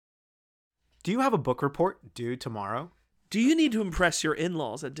Do you have a book report due tomorrow? Do you need to impress your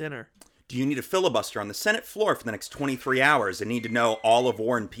in-laws at dinner? Do you need a filibuster on the Senate floor for the next 23 hours and need to know all of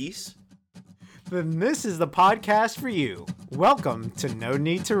War and Peace? Then this is the podcast for you. Welcome to No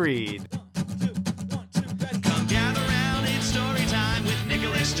Need to Read. Come gather round, it's story time with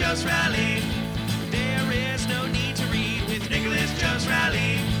Nicholas Just Riley. There is no need to read with Nicholas Just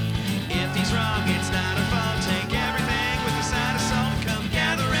Riley. If he's wrong, it's not a fault. Take everything with a side of salt. Come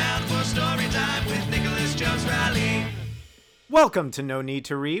gather round for story time with Nicholas Just Riley. Welcome to No Need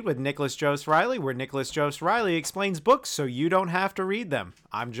to Read with Nicholas Jost Riley, where Nicholas Jost Riley explains books so you don't have to read them.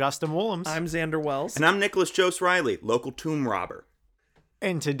 I'm Justin Willems. I'm Xander Wells. And I'm Nicholas Jost Riley, local tomb robber.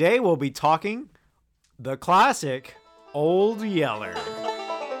 And today we'll be talking the classic Old Yeller.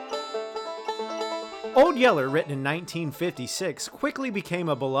 Old Yeller, written in 1956, quickly became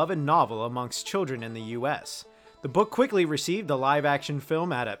a beloved novel amongst children in the U.S. The book quickly received a live-action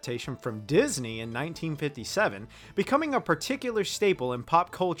film adaptation from Disney in 1957, becoming a particular staple in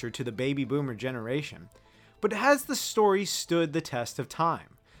pop culture to the baby boomer generation. But has the story stood the test of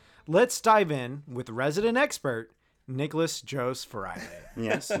time? Let's dive in with resident expert Nicholas Jost Riley.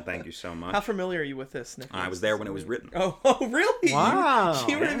 Yes, and thank you so much. How familiar are you with this, Nicholas? I was there when it was written. Oh, really? Wow.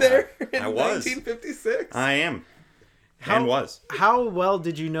 You were there in I was. 1956? I am. And was. How well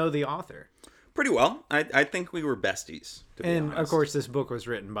did you know the author? Pretty well. I think we were besties, to be And, honest. of course, this book was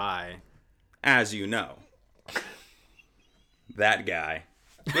written by... As you know. That guy.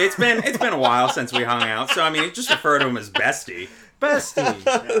 It's been a while since we hung out, so I mean, just refer to him as Bestie. Bestie.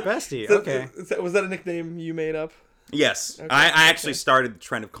 Bestie, okay. Was that a nickname you made up? Yes. Okay, I actually started the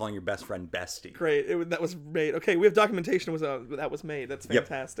trend of calling your best friend Bestie. Great. That was made. Okay, we have documentation that was made. That's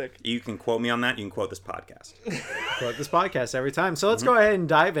fantastic. You can quote me on that. You can quote this podcast. Quote this podcast every time. So let's go ahead and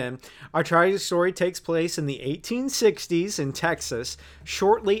dive in. Our tragic story takes place in the 1860s in Texas,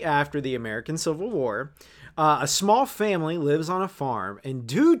 shortly after the American Civil War. A small family lives on a farm, and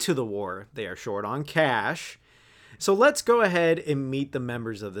due to the war, they are short on cash. So let's go ahead and meet the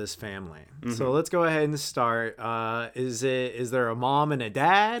members of this family. So let's go ahead and start. Is there a mom and a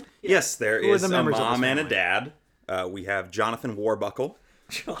dad? Yes, there Who are is the a members of this mom and a family? dad. We have Jonathan Warbuckle.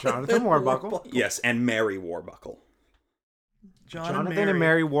 Jonathan Warbuckle. Yes, and Mary Warbuckle. Jonathan and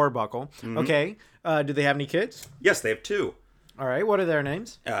Mary Warbuckle. Okay. Do they have any kids? Yes, they have two. All right. What are their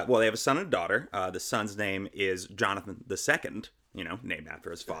names? Well, they have a son and a daughter. The son's name is Jonathan II, named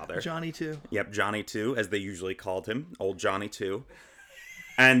after his father. Johnny, too. Yep, Johnny 2, as they usually called him. Old Johnny 2.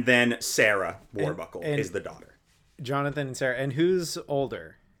 And then Sarah Warbuckle and- is the daughter. Jonathan and Sarah. And who's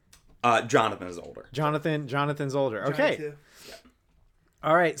older? Jonathan is older. Jonathan's older. Okay. Johnny, too.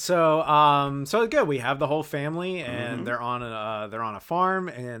 All right. So good. We have the whole family, and they're on a farm,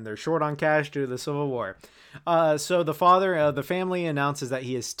 and they're short on cash due to the Civil War. So the father of the family announces that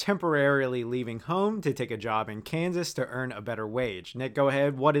he is temporarily leaving home to take a job in Kansas to earn a better wage. Nick, go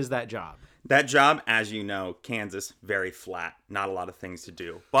ahead. What is that job? That job, as you know, Kansas, very flat. Not a lot of things to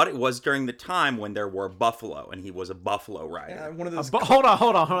do. But it was during the time when there were buffalo, and he was a buffalo rider. One of those. Hold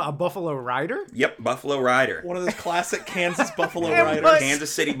on. A Buffalo Rider? Yep, buffalo rider. One of those classic Kansas Buffalo And riders. what-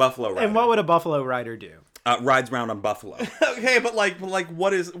 Kansas City buffalo rider. And what would a Buffalo Rider do? Rides around on buffalo. Okay, but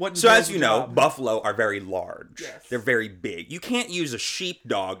what? So as you know, buffalo are very large. Yes. They're very big. You can't use a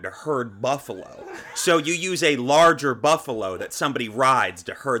sheepdog to herd buffalo. So you use a larger buffalo that somebody rides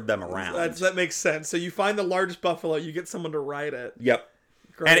to herd them around. That makes sense. So you find the largest buffalo, you get someone to ride it. Yep.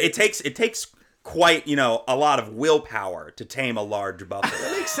 Great. And it takes quite, a lot of willpower to tame a large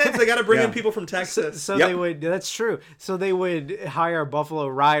buffalo. Makes sense. They got to bring in Yeah. people from Texas. So Yep. that's true. So they would hire a Buffalo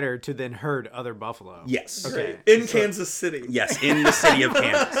Rider to then herd other buffalo. Yes. Okay. In Kansas City. Yes, in the city of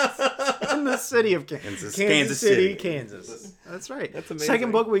Kansas. In the city of Kansas. Kansas City, City. Kansas. That's right. That's amazing.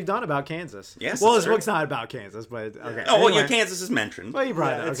 Second book we've done about Kansas. Yes, Well, it's this true. book's not about Kansas, but okay. Oh, well, Anyway. Kansas is mentioned. Well, you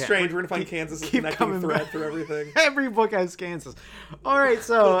brought Yeah, it up. it's Okay. strange. We're going to find Kansas as a keep connecting coming thread back. through everything. Every book has Kansas. All right,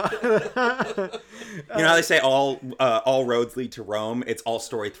 so You know how they say all roads lead to Rome? It's all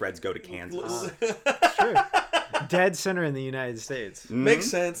story threads go to Kansas. true. Dead center in the United States. Makes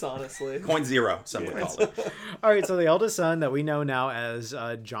sense, honestly. Point zero, some would call it. All right, so the eldest son that we know now as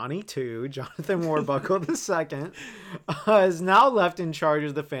Johnny 2, Jonathan Warbuckle II, is now left in charge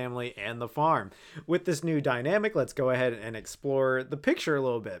of the family and the farm. With this new dynamic, let's go ahead and explore the picture a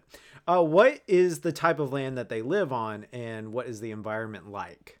little bit. What is the type of land that they live on, and what is the environment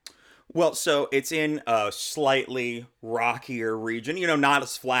like? Well, so it's in a slightly rockier region, not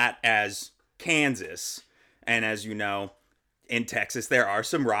as flat as Kansas. And as you know, in Texas, there are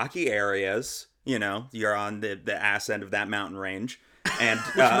some rocky areas. You're on the ass end of that mountain range. And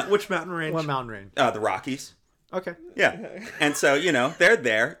Which mountain range? What mountain range? the Rockies. Okay. Yeah. And so, they're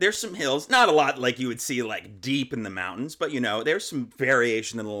there. There's some hills. Not a lot like you would see like deep in the mountains, but there's some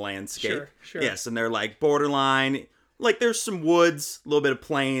variation in the landscape. Sure. Yes, and they're like borderline. Like there's some woods, a little bit of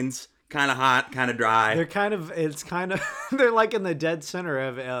plains, kind of hot, kind of dry. They're like in the dead center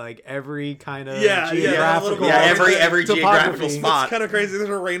of like every kind of geographical every geographical spot. It's kind of crazy. There's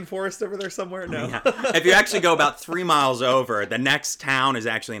a rainforest over there somewhere. No. Yeah. If you actually go about 3 miles over, the next town is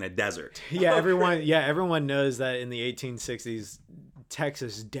actually in a desert. Yeah, everyone knows that in the 1860s,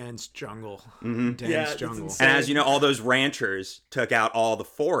 Texas, dense jungle. Dense jungle. And as you know, all those ranchers took out all the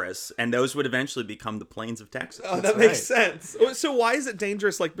forests, and those would eventually become the plains of Texas. Oh, that makes sense. So why is it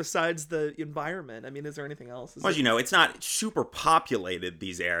dangerous, like, besides the environment? I mean, is there anything else? It's not super populated,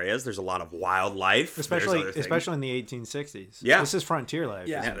 these areas. There's a lot of wildlife. Especially in the 1860s. Yeah. This is frontier life.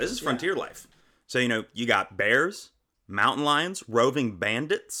 Yeah, this is frontier life. So, you got bears, mountain lions, roving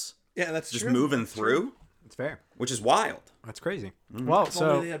bandits. Yeah, that's just true. moving through. It's fair. Which is wild. That's crazy. Well, if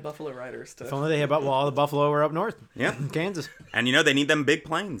only they had buffalo riders. If only they had all the buffalo were up north. Yeah. Kansas. And they need them big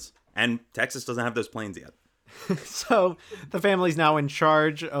plains. And Texas doesn't have those plains yet. So the family's now in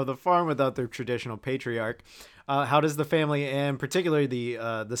charge of the farm without their traditional patriarch. How does the family, and particularly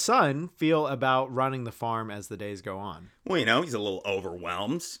the son, feel about running the farm as the days go on? Well, he's a little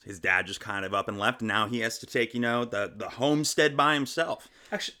overwhelmed. His dad just kind of up and left, and now he has to take, the homestead by himself.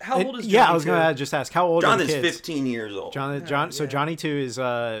 Actually, how old is Johnny? Yeah, I was going to just ask, how old are the kids? Jonathan's 15 years old. So Johnny 2 is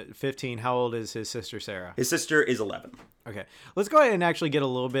 15. How old is his sister Sarah? His sister is 11. Okay, let's go ahead and actually get a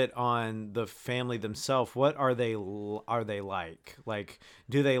little bit on the family themselves. What are they like? Like,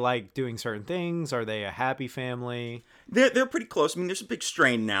 do they like doing certain things? Are they a happy family? They're pretty close. I mean, there's a big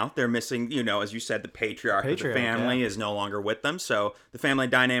strain now. They're missing, as you said, the patriarch of the family is no longer with them. So the family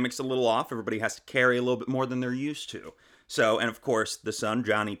dynamic's a little off. Everybody has to carry a little bit more than they're used to. So, and of course, the son,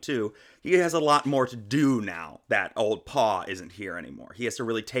 Johnny, too, he has a lot more to do now that old Pa isn't here anymore. He has to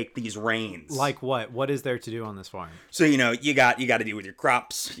really take these reins. Like what? What is there to do on this farm? So, you got to deal with your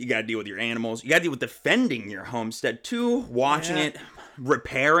crops. You got to deal with your animals. You got to deal with defending your homestead, too. Watching it,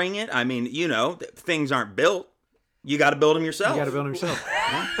 repairing it. I mean, things aren't built. You got to build them yourself.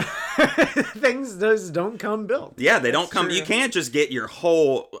 Things just don't come built. Yeah, they don't come. True. You can't just get your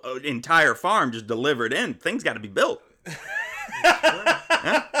whole entire farm just delivered in. Things got to be built.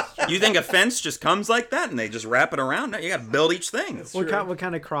 You think a fence just comes like that and they just wrap it around? No, you got to build each thing. What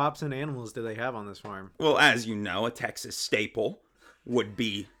kind of crops and animals do they have on this farm? Well, as you know, a Texas staple would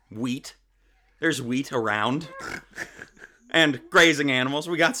be wheat. There's wheat around, and grazing animals.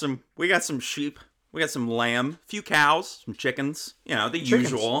 We got some sheep. We got some lamb, a few cows, some chickens. The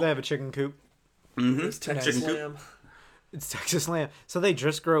usual. They have a chicken coop. Mm-hmm. It's Texas lamb. It's Texas lamb. So they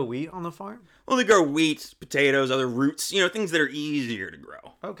just grow wheat on the farm? Well, they grow wheat, potatoes, other roots, things that are easier to grow.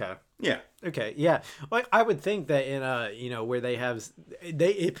 Okay. Yeah. Okay, yeah. Well, I would think that in where they have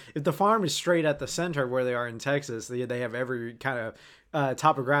if the farm is straight at the center where they are in Texas, they have every kind of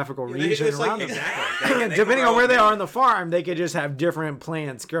topographical region around them. Exactly. Depending on where they are on the farm, they could just have different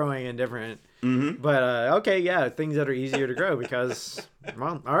plants growing in different. Mm-hmm. But okay, yeah, things that are easier to grow because,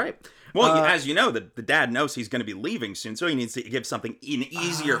 well, all right. Well, as you know, the dad knows he's going to be leaving soon, so he needs to give something an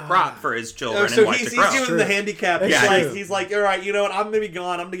easier crop for his children so and what to grow. He's giving them the handicap. He's like, all right, you know what? I'm going to be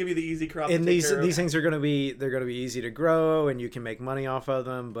gone. I'm going to give you the easy crop. And these things are going to be easy to grow, and you can make money off of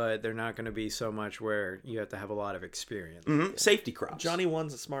them, but they're not going to be so much where you have to have a lot of experience. Mm-hmm. Safety crops. Johnny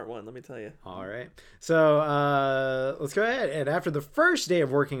 1's a smart one, let me tell you. All right. So let's go ahead. And after the first day of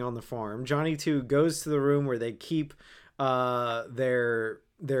working on the farm, Johnny 2 goes to the room where they keep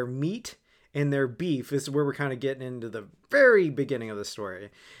their meat and their beef. This is where we're kind of getting into the very beginning of the story,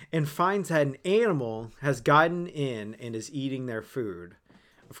 and finds that an animal has gotten in and is eating their food.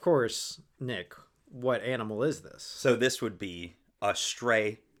 Of course, Nick, what animal is this? So this would be a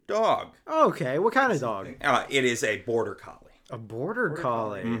stray dog. Okay, what kind of dog? It is a border collie. A border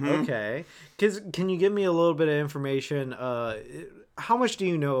collie. Mm-hmm. Okay. Can you give me a little bit of information? How much do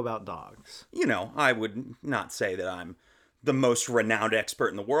you know about dogs? I would not say that I'm the most renowned expert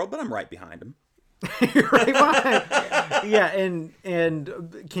in the world, but I'm right behind him. You're right behind. Yeah, and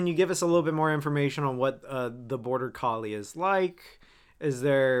can you give us a little bit more information on what the border collie is like? Is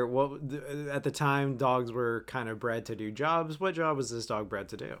there at the time dogs were kind of bred to do jobs? What job was this dog bred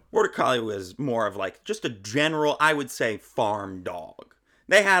to do? Border collie was more of like just a general, I would say, farm dog.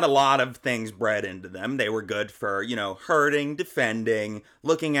 They had a lot of things bred into them. They were good for, herding, defending,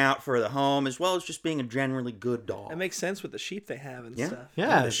 looking out for the home, as well as just being a generally good dog. That makes sense with the sheep they have and stuff.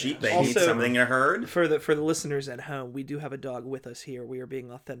 Yeah, the sheep, they need something to herd. For the listeners at home, we do have a dog with us here. We are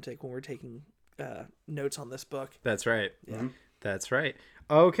being authentic when we're taking notes on this book. That's right. Yeah. Mm-hmm. That's right.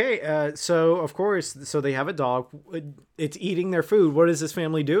 Okay, so of course, they have a dog. It's eating their food. What does this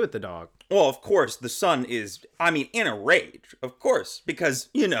family do with the dog? Well, of course, the son is, in a rage, of course, because,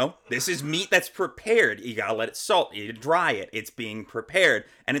 this is meat that's prepared. You gotta let it salt, you dry it. It's being prepared,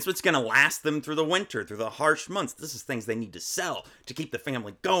 and it's what's gonna last them through the winter, through the harsh months. This is things they need to sell to keep the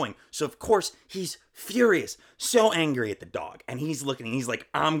family going. So, of course, he's furious, so angry at the dog, and he's looking, and he's like,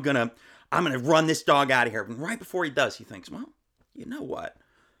 I'm gonna run this dog out of here. And right before he does, he thinks, well, you know what?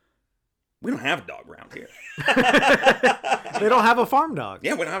 We don't have a dog around here. They don't have a farm dog.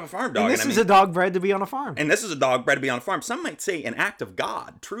 Yeah, we don't have a farm dog. And this is a dog bred to be on a farm. And this is a dog bred to be on a farm. Some might say an act of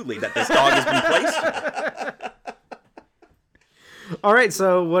God, truly, that this dog has been placed here. All right,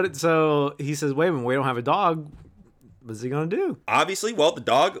 so he says, wait a minute, we don't have a dog. What's he going to do? Obviously, well, the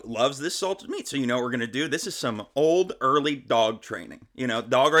dog loves this salted meat. So you know what we're going to do? This is some old, early dog training.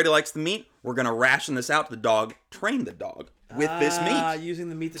 Dog already likes the meat. We're going to ration this out to the dog, train the dog with this meat. Using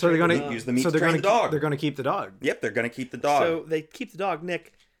the meat to So train they're the going to dog. use the meat to train the dog. They're going to keep the dog. Yep, they're going to keep the dog. So they keep the dog.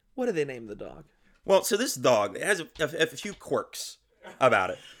 Nick, what do they name the dog? Well, so this dog, it has a few quirks about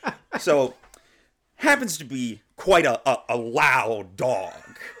it. So, happens to be quite a loud dog.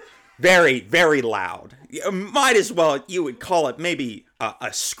 Very, very loud. Might as well, you would call it maybe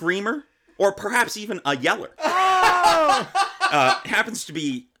a screamer, or perhaps even a yeller. Oh! Happens to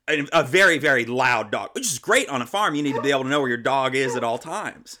be a very, very loud dog, which is great on a farm. You need to be able to know where your dog is at all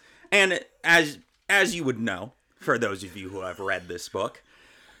times. And as you would know, for those of you who have read this book,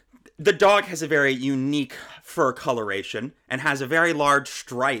 the dog has a very unique fur coloration and has a very large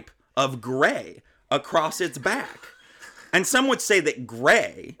stripe of gray across its back. And some would say that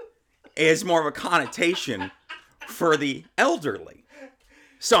gray is more of a connotation for the elderly.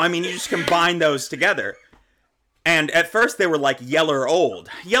 So, you just combine those together. And at first they were like yeller old.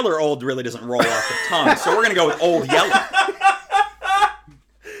 Yeller old really doesn't roll off the tongue, so we're going to go with old yeller.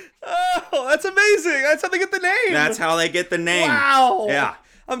 Oh, that's amazing. That's how they get the name. That's how they get the name. Wow. Yeah.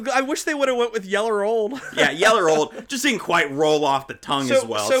 I wish they would have went with yeller old. Yeah, yeller old just didn't quite roll off the tongue as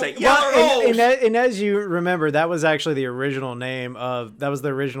well. Say yeller old. And as you remember, that was actually the original name that was the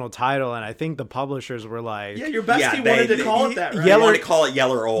original title, and I think the publishers were like, yeah, your bestie wanted to call it that, right? They wanted to call it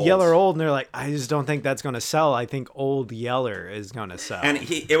yeller old. Yeller old, and they're like, I just don't think that's going to sell. I think old yeller is going to sell. And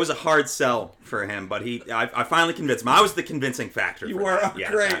it was a hard sell for him, but I finally convinced him. I was the convincing factor. You were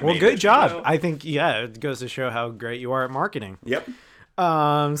great. Well, good job. I think, it goes to show how great you are at marketing. Yep.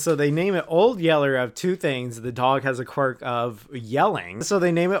 So they name it Old Yeller of two things. The dog has a quirk of yelling. So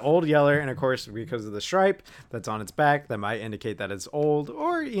they name it Old Yeller, and of course, because of the stripe that's on its back, that might indicate that it's old,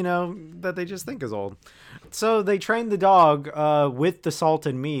 or, that they just think is old. So they train the dog with the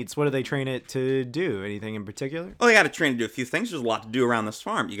salted meats. What do they train it to do? Anything in particular? Well, they got to train it to do a few things. There's a lot to do around this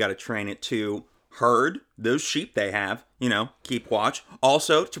farm. You got to train it to herd those sheep they have, keep watch.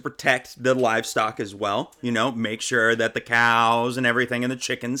 Also to protect the livestock as well, make sure that the cows and everything and the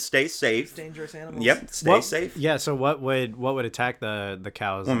chickens stay safe. Dangerous animals. Yep, stay safe. Yeah, so what would attack the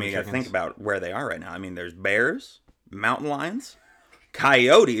cows? Well, you got to think about where they are right now. There's bears, mountain lions,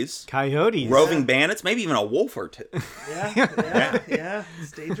 coyotes, roving bandits, maybe even a wolf or two. Yeah,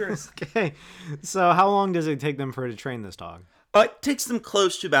 it's dangerous. Okay, so how long does it take them to train this dog? It takes them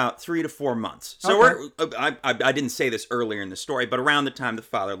close to about 3 to 4 months. So I didn't say this earlier in the story, but around the time the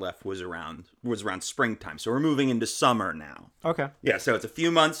father left was around springtime. So we're moving into summer now. Okay. Yeah, so it's a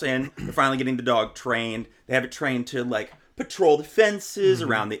few months in. They're finally getting the dog trained. They have it trained to patrol the fences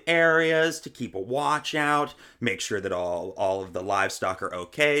around the areas, to keep a watch out, make sure that all of the livestock are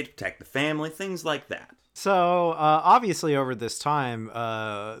okay, to protect the family, things like that. So, obviously, over this time,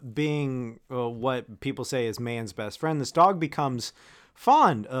 being what people say is man's best friend, this dog becomes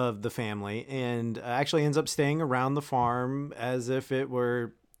fond of the family and actually ends up staying around the farm as if it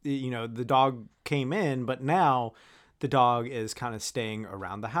were, the dog came in, but now the dog is kind of staying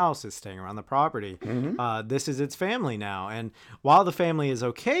around the house, is staying around the property. Mm-hmm. This is its family now. And while the family is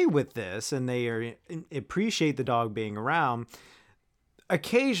okay with this and they appreciate the dog being around,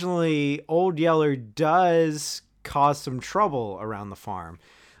 occasionally, Old Yeller does cause some trouble around the farm.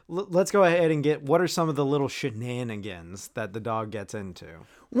 Let's go ahead and what are some of the little shenanigans that the dog gets into?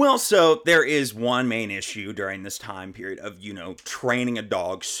 Well, so there is one main issue during this time period of, training a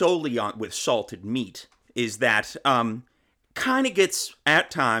dog solely with salted meat, is that kind of gets, at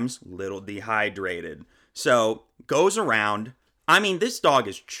times, a little dehydrated. So, goes around. This dog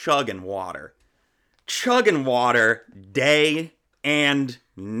is chugging water day and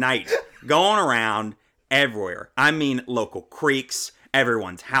night, going around everywhere. Local creeks,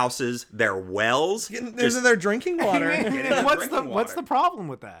 everyone's houses, their wells. They're drinking water. What's the problem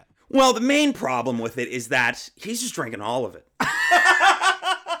with that? Well, the main problem with it is that he's just drinking all of it.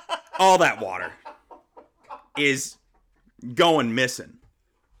 all that water is going missing.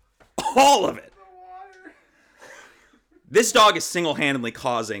 All of it. This dog is single-handedly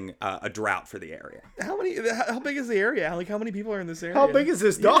causing a drought for the area. How big is the area? Like, how many people are in this area? How big is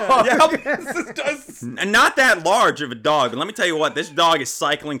this dog? Yeah, how big is this dog? Not that large of a dog, but let me tell you what, this dog is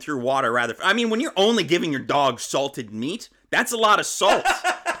cycling through water rather. I mean, when you're only giving your dog salted meat, that's a lot of salt.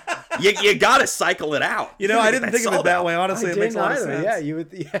 you gotta cycle it out. You know, I didn't think of it that way. Honestly, it makes a lot of sense.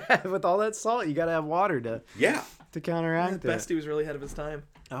 Yeah, with all that salt, you gotta have water to counteract it. Bestie was really ahead of his time.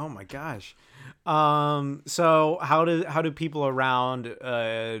 Oh my gosh. So how do people around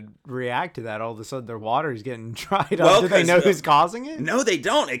react to that? All of a sudden their water is getting dried up. Do they know who's causing it? No, they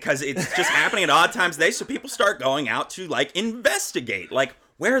don't, because it's just happening at odd times of day. So people start going out to like investigate, like,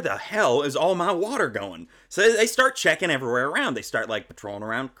 where the hell is all my water going? So they start checking everywhere around. They start like patrolling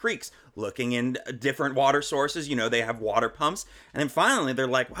around creeks, looking in different water sources. You know, they have water pumps. And then finally they're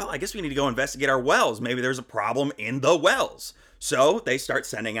like, well, I guess we need to go investigate our wells. Maybe there's a problem in the wells. So they start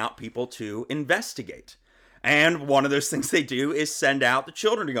sending out people to investigate. And one of those things they do is send out the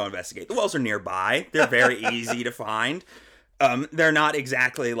children to go investigate. The wells are nearby. They're very easy to find. They're not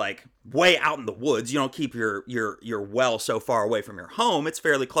exactly like way out in the woods. You don't keep your well so far away from your home. It's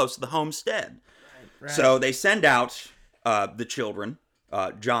fairly close to the homestead. Right. So they send out the children,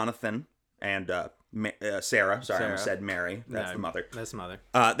 Jonathan and Sarah. Sorry, I almost said Mary. That's the mother. That's the mother.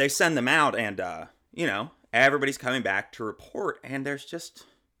 They send them out, and everybody's coming back to report, and there's just,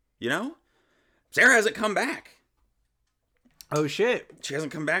 Sarah hasn't come back. Oh shit! She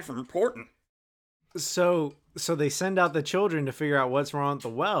hasn't come back from reporting. So they send out the children to figure out what's wrong with the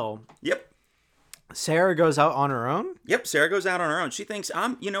well. Yep. Sarah goes out on her own? Yep, Sarah goes out on her own. She thinks,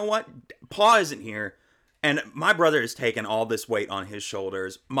 you know what? Pa isn't here, and my brother has taken all this weight on his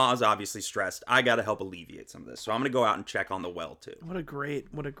shoulders. Ma's obviously stressed. I got to help alleviate some of this. So I'm going to go out and check on the well, too. What a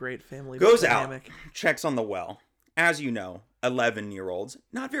great family goes dynamic. Out, checks on the well. As you know, 11-year-olds,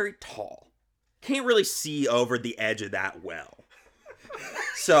 not very tall. Can't really see over the edge of that well.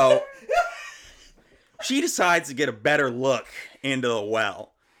 So she decides to get a better look into the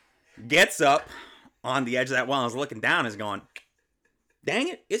well. Gets up on the edge of that well and is looking down and is going, dang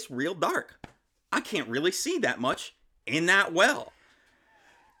it, it's real dark. I can't really see that much in that well.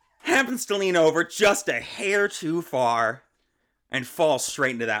 Happens to lean over just a hair too far and falls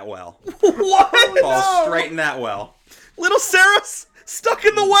straight into that well. What? Falls straight in that well. Little Sarah's stuck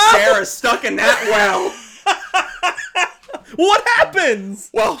in the well. Sarah's stuck in that well. What happens?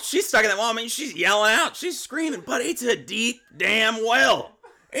 Well, she's stuck in that well. I mean, she's yelling out. She's screaming, but it's a deep damn well.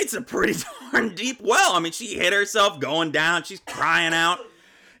 It's a pretty darn deep well. I mean, she hit herself going down. She's crying out.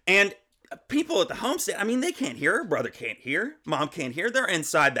 And people at the homestead, I mean, they can't hear. Her brother can't hear. Mom can't hear. They're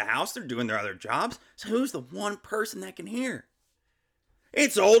inside the house. They're doing their other jobs. So who's the one person that can hear?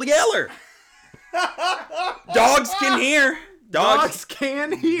 It's Old Yeller. Dogs can hear. Dogs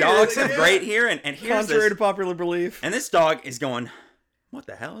can hear. Dogs have great hearing. And here's contrary to popular belief. And this dog is going, what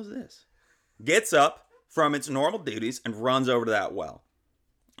the hell is this? Gets up from its normal duties and runs over to that well.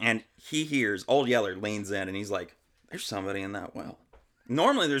 And he hears, Old Yeller leans in and he's like, there's somebody in that well.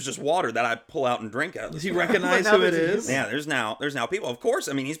 Normally there's just water that I pull out and drink out of. Does he recognize who it is? Yeah, there's now people. Of course,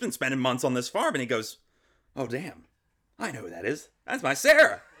 I mean, he's been spending months on this farm and he goes, oh, damn, I know who that is. That's my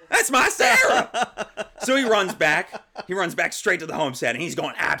Sarah. That's my Sarah. So he runs back. He runs back straight to the homestead, and he's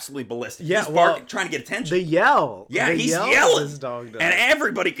going absolutely ballistic. Yeah, he's barking, trying to get attention. The yell. Yeah, he's yelling. This dog does. And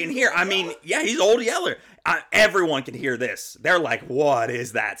everybody can hear. I mean, yeah, he's Old Yeller. Everyone can hear this. They're like, what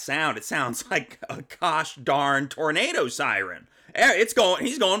is that sound? It sounds like a gosh darn tornado siren. He's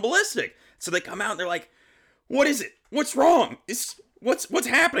going ballistic. So they come out, and they're like, what is it? What's wrong? What's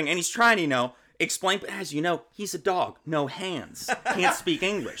happening? And he's trying to, explain, but as you know, he's a dog. No hands. Can't speak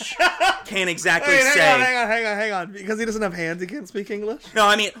English. Can't exactly say. Hang on. Because he doesn't have hands, he can't speak English? No,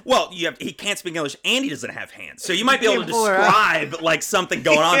 I mean, well, he can't speak English and he doesn't have hands. So you might be able to describe like something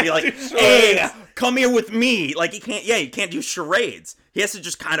going on and be like, hey, come here with me. Like he can't do charades. He has to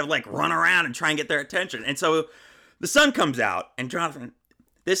just kind of like run around and try and get their attention. And so the sun comes out and Jonathan,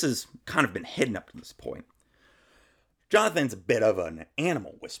 this has kind of been hidden up to this point. Jonathan's a bit of an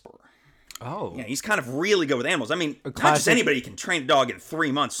animal whisperer. Oh. Yeah, he's kind of really good with animals. I mean, not just anybody can train a dog in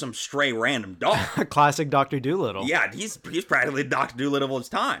 3 months, some stray random dog. Classic Dr. Dolittle. Yeah, he's practically Dr. Dolittle of his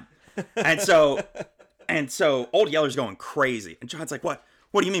time. And so Old Yeller's going crazy. And John's like, what?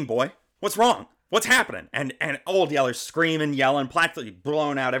 What do you mean, boy? What's wrong? What's happening? And Old Yeller's screaming, yelling, practically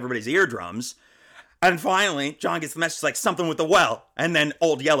blowing out everybody's eardrums. And finally, John gets the message like something with the well. And then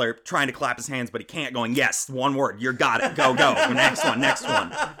Old Yeller trying to clap his hands, but he can't, going, yes, one word. You got it. Go. Next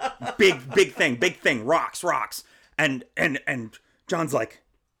one. Big thing. Rocks. And John's like,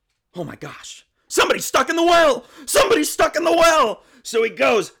 oh my gosh, somebody's stuck in the well. Somebody's stuck in the well. So he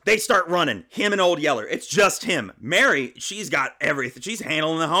goes, they start running, him and Old Yeller. It's just him. Mary, she's got everything. She's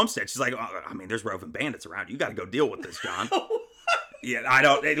handling the homestead. She's like, oh, I mean, there's roving bandits around. You got to go deal with this, John. Yeah, I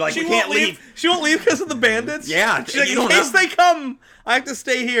don't, like, we can't leave. She won't leave because of the bandits? Yeah. She's like, in case they come, I have to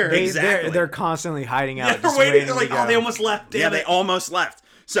stay here. Exactly. They're constantly hiding out. Yeah, just they're waiting. to They're like, go. oh, they almost left. Yeah, Damn they it. almost left.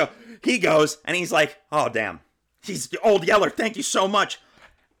 So he goes, and he's like, oh, damn. He's Old Yeller, thank you so much.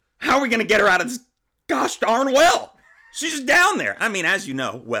 How are we going to get her out of this gosh darn well? She's just down there. I mean, as you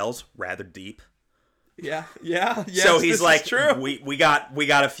know, wells rather deep. Yeah. Yes, so he's this like, is true. we got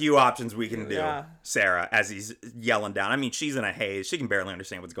a few options we can do, Yeah. Sarah, as he's yelling down. I mean, she's in a haze. She can barely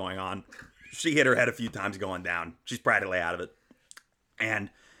understand what's going on. She hit her head a few times going down. She's practically out of it. And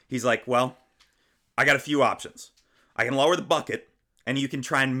he's like, well, I got a few options. I can lower the bucket, and you can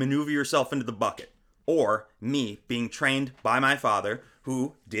try and maneuver yourself into the bucket. Or me, being trained by my father,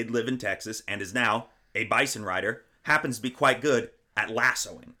 who did live in Texas and is now a bison rider, happens to be quite good at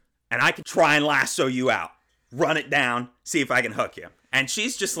lassoing. And I can try and lasso you out, run it down, see if I can hook you. And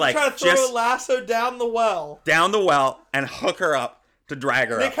she's just like, Try to throw a lasso down the well. Down the well and hook her up to drag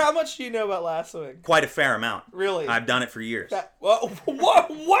her Nick, up. how much do you know about lassoing? Quite a fair amount. Really? I've done it for years.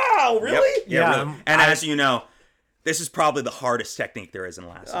 Wow, really? Yep. Yeah, Really. And as you know, this is probably the hardest technique there is in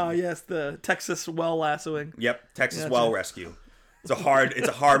lassoing. Oh, yes, the Texas well lassoing. Yep, Texas Gotcha. well rescue. It's a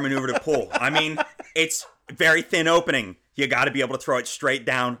hard maneuver to pull. I mean, it's very thin opening. You got to be able to throw it straight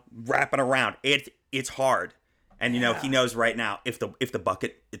down, wrapping around. It's hard. And you know, he knows right now if the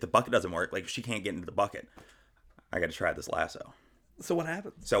bucket doesn't work, like if she can't get into the bucket, I got to try this lasso. So what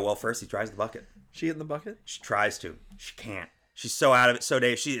happens? So well, first he tries the bucket. She hit in the bucket? She tries to. She can't. She's so out of it. So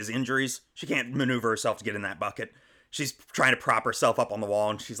Dave, she has injuries. She can't maneuver herself to get in that bucket. She's trying to prop herself up on the wall,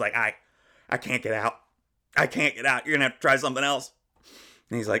 and she's like, I can't get out. I can't get out. You're gonna have to try something else.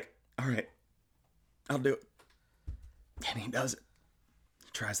 And he's like, all right, I'll do it. And he does it. He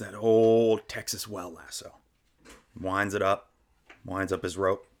tries that old Texas well lasso. Winds it up. Winds up his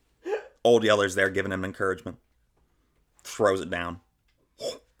rope. Old Yeller's there giving him encouragement. Throws it down.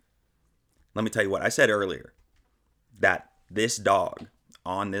 Let me tell you what I said earlier. That this dog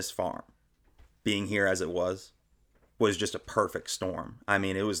on this farm, being here as it was just a perfect storm. I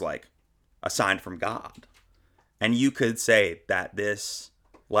mean, it was like a sign from God. And you could say that this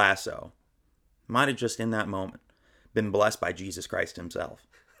lasso might have just in that moment been blessed by Jesus Christ himself,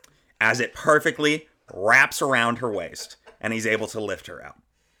 as it perfectly wraps around her waist and he's able to lift her out.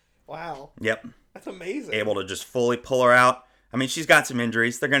 Wow. Yep. That's amazing. Able to just fully pull her out. I mean, she's got some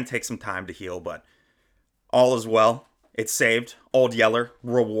injuries. They're going to take some time to heal, but all is well. It's saved. Old Yeller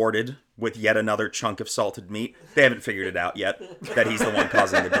rewarded with yet another chunk of salted meat. They haven't figured it out yet that he's the one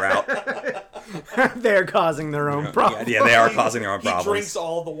causing the drought. They're causing their own problem. Yeah, they are causing their own He problems. drinks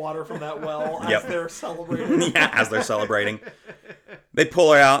all the water from that well Yep. as they're celebrating. Yeah, as they're celebrating. They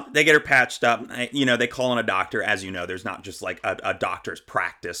pull her out. They get her patched up. You know, they call in a doctor. As you know, there's not just like a doctor's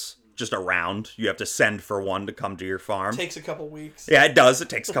practice just around. You have to send for one to come to your farm. Takes a couple weeks. Yeah, it does. It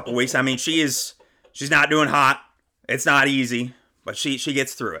takes a couple weeks. I mean, she's not doing hot. It's not easy, but she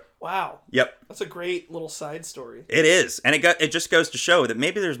gets through it. Wow. Yep. That's a great little side story. It is. And it just goes to show that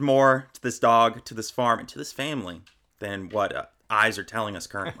maybe there's more to this dog, to this farm, and to this family than what eyes are telling us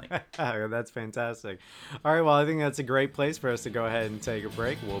currently. Oh, that's fantastic. All right, well, I think that's a great place for us to go ahead and take a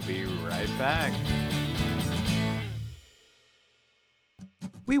break. We'll be right back.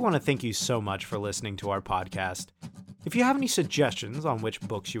 We want to thank you so much for listening to our podcast. If you have any suggestions on which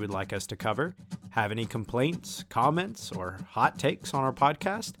books you would like us to cover, have any complaints, comments, or hot takes on our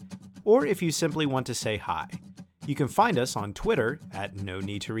podcast, or if you simply want to say hi, you can find us on Twitter at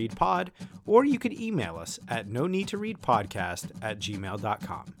NoNeedToReadPod, or you could email us at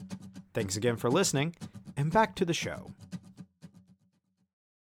noneedtoreadpodcast@gmail.com. Thanks again for listening, and back to the show.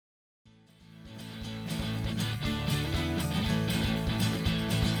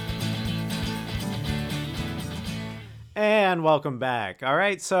 And welcome back. All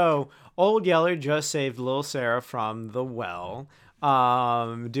right, so Old Yeller just saved little Sarah from the well.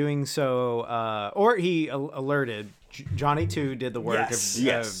 Doing so, or he alerted Johnny 2 did the work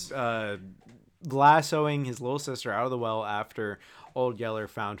of lassoing his little sister out of the well after Old Yeller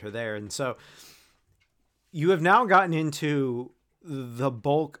found her there. And so you have now gotten into the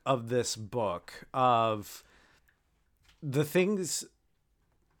bulk of this book of the things.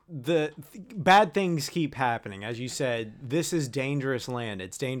 The bad things keep happening. As you said, this is dangerous land.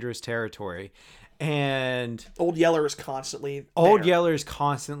 It's dangerous territory. And Old Yeller is constantly Yeller's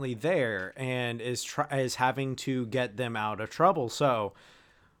constantly there and is having to get them out of trouble. So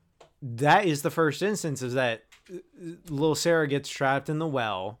that is the first instance, is that little Sarah gets trapped in the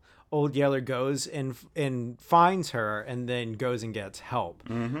well. Old Yeller goes and finds her, and then goes and gets help.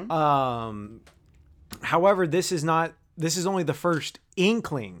 However, this is only the first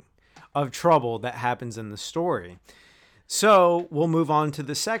inkling of trouble that happens in the story. So we'll move on to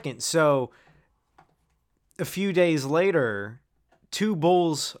the second. So a few days later, two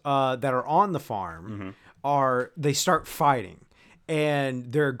bulls that are on the farm they start fighting,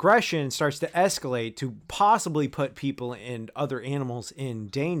 and their aggression starts to escalate to possibly put people and other animals in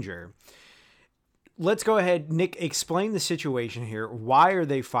danger. Let's go ahead, Nick, explain the situation here. Why are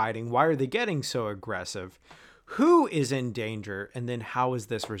they fighting? Why are they getting so aggressive? Who is in danger? And then how is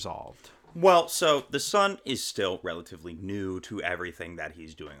this resolved? Well, so the son is still relatively new to everything that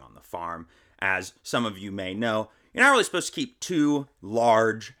he's doing on the farm. As some of you may know, you're not really supposed to keep two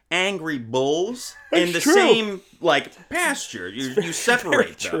large, angry bulls in the same, pasture. You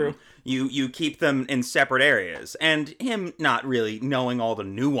separate them. True. You keep them in separate areas. And him not really knowing all the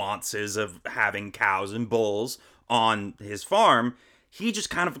nuances of having cows and bulls on his farm, he just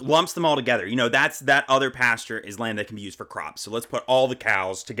kind of lumps them all together. That other pasture is land that can be used for crops. So let's put all the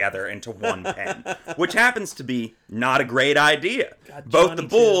cows together into one pen, which happens to be not a great idea. Both the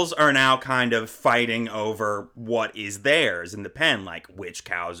bulls are now kind of fighting over what is theirs in the pen, like which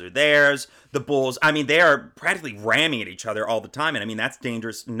cows are theirs. The bulls, they are practically ramming at each other all the time. And that's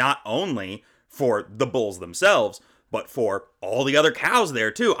dangerous not only for the bulls themselves, but for all the other cows there,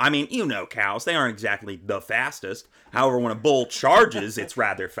 too. Cows, they aren't exactly the fastest. However, when a bull charges, it's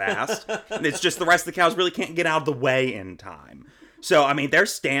rather fast. And it's just the rest of the cows really can't get out of the way in time. So, they're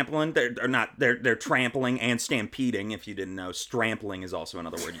stampling, they're trampling and stampeding, if you didn't know. Strampling is also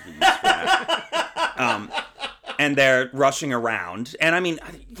another word you can use for that. And they're rushing around. And,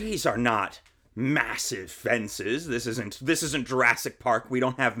 these are not massive fences. This isn't Jurassic Park. We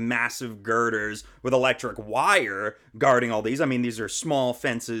don't have massive girders with electric wire guarding all these. These are small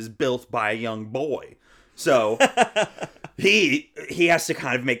fences built by a young boy. So he has to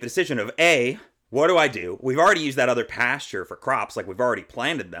kind of make the decision of, A, what do I do? We've already used that other pasture for crops, we've already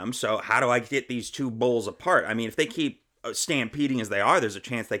planted them. So how do I get these two bulls apart? If they keep stampeding as they are, there's a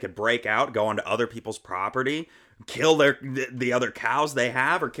chance they could break out, go onto other people's property, kill the other cows they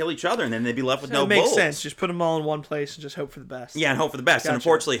have, or kill each other, and then they'd be left with no bulls. It makes sense. Just put them all in one place and just hope for the best. Yeah, and hope for the best. Gotcha. And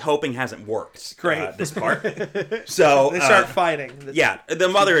unfortunately, hoping hasn't worked. Great. This part. So they start fighting. The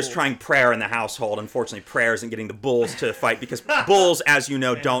mother is trying prayer in the household. Unfortunately, prayer isn't getting the bulls to fight because bulls, as you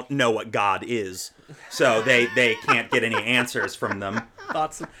know, don't know what God is. So they can't get any answers from them.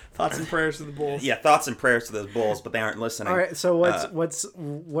 Thoughts and prayers to the bulls. Yeah, thoughts and prayers to those bulls, but they aren't listening. All right, so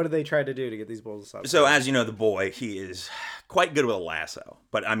what do they try to do to get these bulls to stop? So as you know, the boy, he is quite good with a lasso.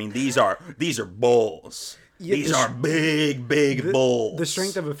 But these are bulls. Yeah, these are big bulls. The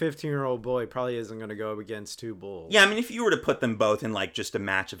strength of a 15-year-old boy probably isn't going to go up against two bulls. Yeah, if you were to put them both in just a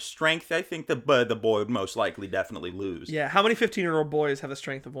match of strength, I think the boy would most likely definitely lose. Yeah, how many 15-year-old boys have the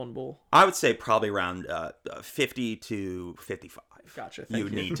strength of one bull? I would say probably around 50 to 55. Gotcha. You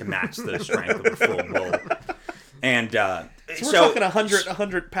need to match the strength of a full bull. And so we're talking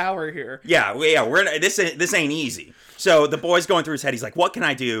 100 power here. Yeah. This ain't easy. So the boy's going through his head. He's like, what can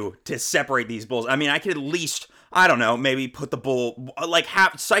I do to separate these bulls? I could at least, I don't know, maybe put the bull,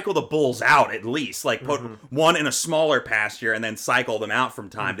 cycle the bulls out at least. Put one in a smaller pasture and then cycle them out from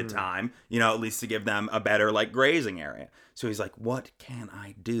time to time, at least to give them a better, grazing area. So he's like, what can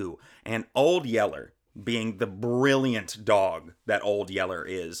I do? And Old Yeller, being the brilliant dog that Old Yeller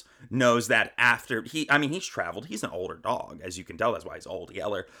is, knows that after he's traveled, he's an older dog, as you can tell, that's why he's Old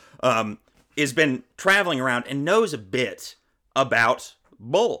Yeller, has been traveling around and knows a bit about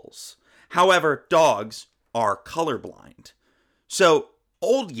bulls. However, dogs are colorblind. So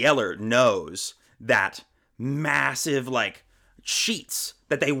Old Yeller knows that massive, sheets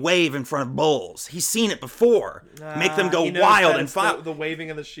that they wave in front of bulls. He's seen it before. Make them go wild and fire. The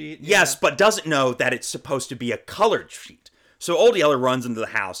waving of the sheet. Yes, but doesn't know that it's supposed to be a colored sheet. So Old Yeller runs into the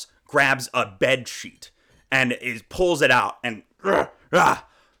house, grabs a bed sheet, and pulls it out and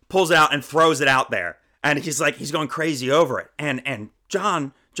throws it out there. And he's going crazy over it. And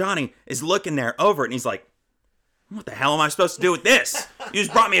Johnny is looking there over it, and he's like, what the hell am I supposed to do with this? You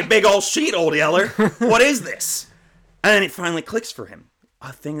just brought me a big old sheet, Old Yeller. What is this? And then it finally clicks for him.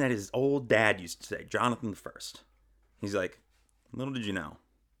 A thing that his old dad used to say, Jonathan the First. He's like, little did you know,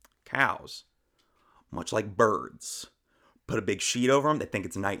 cows, much like birds, put a big sheet over them, they think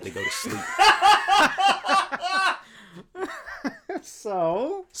it's night, they go to sleep.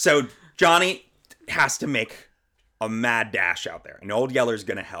 So Johnny has to make a mad dash out there, and Old Yeller's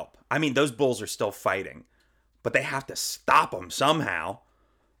going to help. Those bulls are still fighting, but they have to stop them somehow.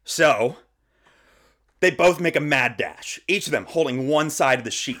 So They both make a mad dash, each of them holding one side of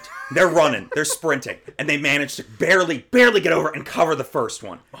the sheet. They're running, they're sprinting, and they manage to barely get over and cover the first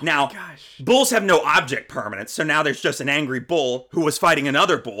one. Now, bulls have no object permanence, so now there's just an angry bull who was fighting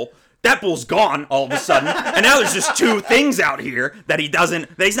another bull. That bull's gone all of a sudden, and now there's just two things out here that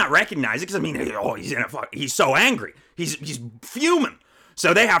he's not recognizing, because, I mean, he's so angry. He's fuming.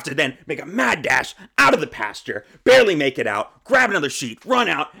 So they have to then make a mad dash out of the pasture, barely make it out, grab another sheet, run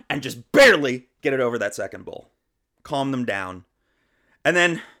out, and just barely get it over that second bull. Calm them down. And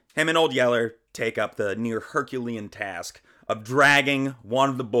then him and Old Yeller take up the near Herculean task of dragging one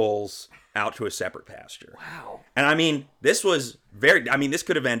of the bulls out to a separate pasture. Wow. And I mean, this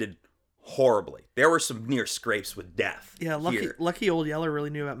could have ended horribly. There were some near scrapes with death. Yeah, lucky Old Yeller really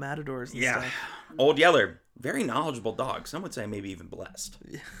knew about matadors and stuff. Old Yeller, very knowledgeable dog. Some would say maybe even blessed.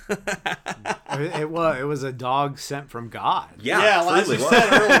 It was a dog sent from God. Yeah, as you said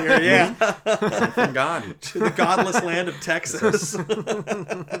earlier, yeah. Sent from God. To the godless land of Texas.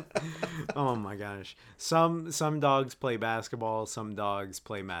 Oh my gosh. Some dogs play basketball, some dogs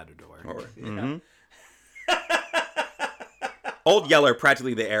play matador. Old Yeller,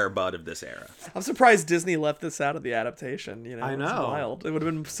 practically the Air Bud of this era. I'm surprised Disney left this out of the adaptation. I know. It's wild. It would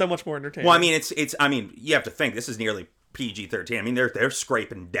have been so much more entertaining. Well, I mean, you have to think this is nearly PG-13. I mean, they're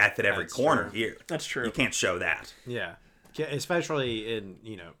scraping death at every corner here. That's true. You can't show that. Yeah, especially in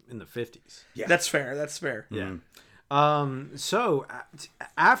the 50s. Yeah, that's fair. Yeah. So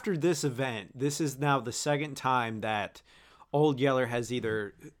after this event, this is now the second time that Old Yeller has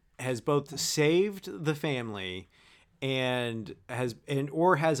both saved the family and has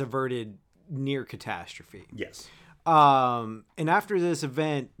averted near catastrophe. Yes. And after this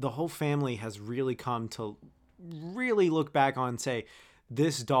event, the whole family has really come to really look back on and say,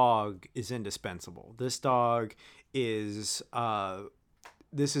 this dog is indispensable. This dog is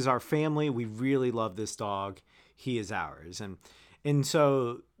this is our family. We really love this dog. He is ours. And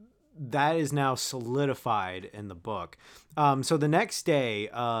so that is now solidified in the book. So the next day,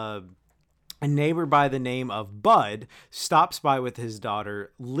 a neighbor by the name of Bud stops by with his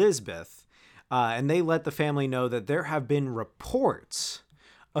daughter, Lisbeth, and they let the family know that there have been reports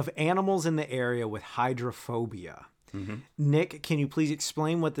of animals in the area with hydrophobia. Mm-hmm. Nick, can you please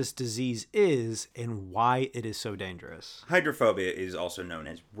explain what this disease is and why it is so dangerous? Hydrophobia is also known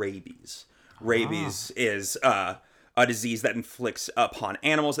as rabies. Rabies is a disease that inflicts upon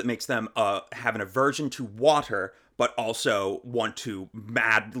animals that makes them have an aversion to water, but also want to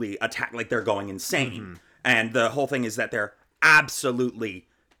madly attack, like they're going insane. Mm-hmm. And the whole thing is that they're absolutely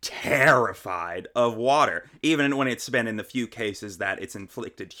terrified of water. Even when it's been in the few cases that it's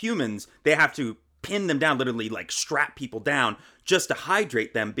inflicted humans, they have to pin them down, literally like strap people down just to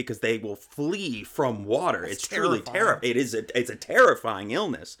hydrate them because they will flee from water. It's truly terrifying. It's a terrifying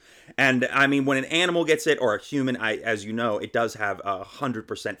illness. And I mean, when an animal gets it or a human, as you know, it does have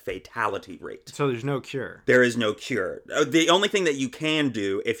 100% fatality rate. So there's no cure. There is no cure. The only thing that you can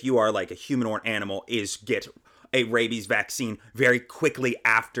do if you are like a human or an animal is get a rabies vaccine very quickly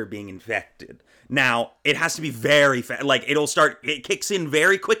after being infected. Now, it has to be very fast. Like it kicks in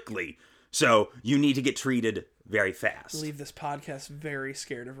very quickly. So you need to get treated very fast. Leave this podcast very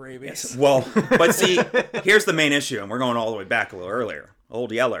scared of rabies. Yes. Well, but see, here's the main issue, and we're going all the way back a little earlier.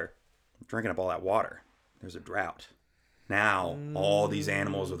 Old Yeller, drinking up all that water. There's a drought. Now, all these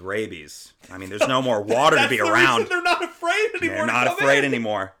animals with rabies. I mean, there's no more water to be around. They're not afraid anymore. They're not afraid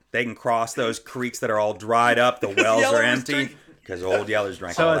anymore. They can cross those creeks that are all dried up. The wells are empty. Because Old Yeller's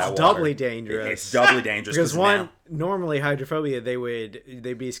drank all that water. So it's doubly dangerous. It's doubly dangerous. Because normally hydrophobia,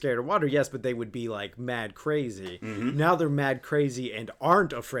 they'd be scared of water, yes, but they would be like mad crazy. Mm-hmm. Now they're mad crazy and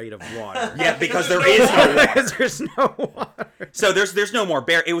aren't afraid of water. Yeah, because there is no water. Because there's no water. So there's no more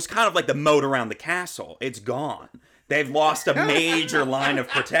bear. It was kind of like the moat around the castle. It's gone. They've lost a major line of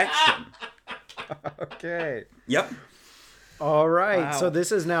protection. Okay. Yep. All right. Wow. So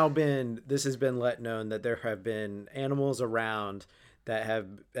this has been let known that there have been animals around that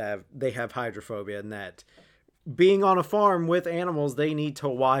have hydrophobia, and that being on a farm with animals, they need to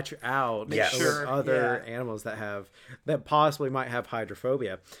watch out with other animals that possibly might have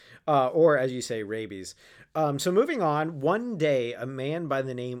hydrophobia, or as you say, rabies. So moving on, one day a man by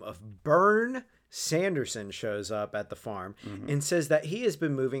the name of Bern Sanderson shows up at the farm and says that he has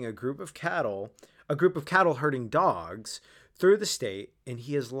been moving a group of cattle herding dogs through the state, and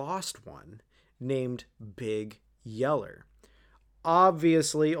he has lost one named Big Yeller.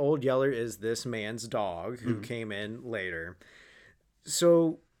 Obviously, Old Yeller is this man's dog who came in later.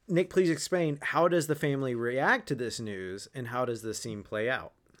 So, Nick, please explain, how does the family react to this news, and how does this scene play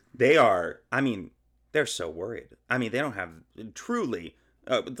out? They're so worried. I mean, they don't have truly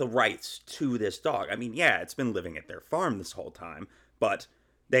the rights to this dog. I mean, yeah, it's been living at their farm this whole time, but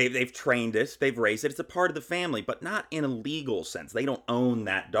they've trained it, they've raised it. It's a part of the family, but not in a legal sense. They don't own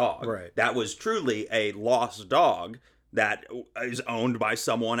that dog. Right. That was truly a lost dog that is owned by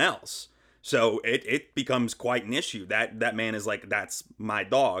someone else. So it becomes quite an issue. That man is like, that's my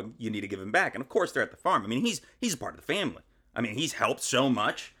dog. You need to give him back. And of course, they're at the farm. I mean, he's a part of the family. I mean, he's helped so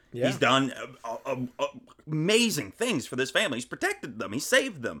much. Yeah. He's done amazing things for this family. He's protected them. He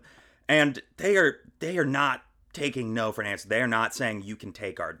saved them. And they are not taking no for an answer. They are not saying, you can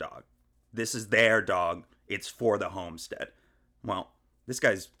take our dog. This is their dog. It's for the homestead. Well, this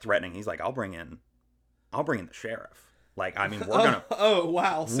guy's threatening. He's like, I'll bring in the sheriff. Like, I mean, we're gonna. Oh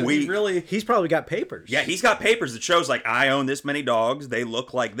wow! So he's probably got papers. Yeah, he's got papers that shows like, I own this many dogs. They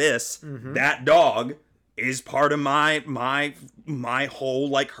look like this. Mm-hmm. That dog is part of my whole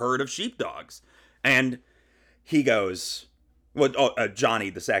like herd of sheepdogs. And he goes, well, Johnny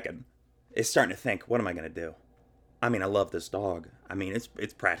the second is starting to think, what am I gonna do? I mean, I love this dog. I mean,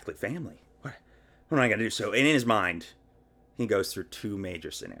 it's practically family. What am I gonna do? So in his mind, he goes through two major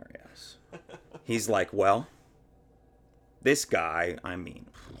scenarios. He's like, well, this guy, I mean,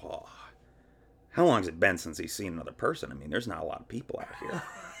 how long has it been since he's seen another person? I mean, there's not a lot of people out here.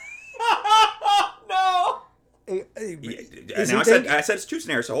 No. I said it's two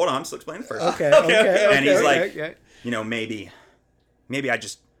scenarios, so hold on, I'm still explaining first. Okay. And he's like, you know, maybe we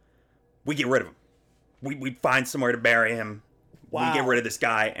get rid of him. We find somewhere to bury him. Wow. We get rid of this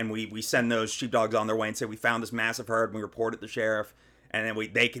guy, and we send those sheepdogs on their way and say, we found this massive herd, and we report it to the sheriff, and then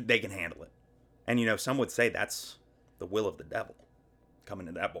they can handle it. And, you know, some would say that's the will of the devil coming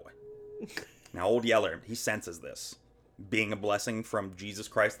to that boy. Now, Old Yeller, he senses this, being a blessing from Jesus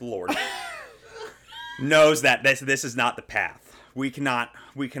Christ the Lord, knows that this is not the path. We cannot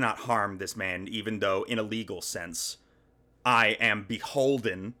harm this man, even though in a legal sense, I am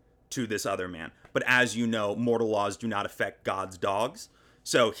beholden to this other man. But as you know, mortal laws do not affect God's dogs.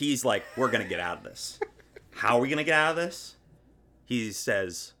 So he's like, we're going to get out of this. How are we going to get out of this? He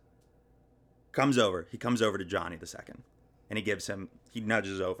says, he comes over to Johnny the second, and he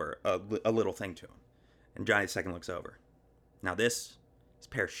nudges over a little thing to him. And Johnny the second looks over. Now this is a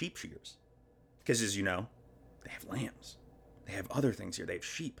pair of sheep shears. Because as you know, they have lambs. They have other things here. They have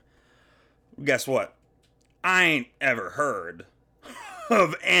sheep. Guess what? I ain't ever heard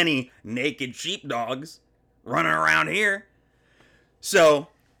of any naked sheepdogs running around here. So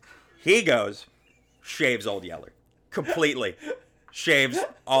he goes, shaves Old Yeller. Completely. Shaves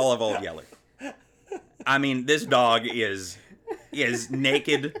all of Old Yeller. I mean, this dog is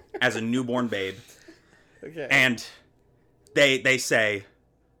naked as a newborn babe. Okay. And they say,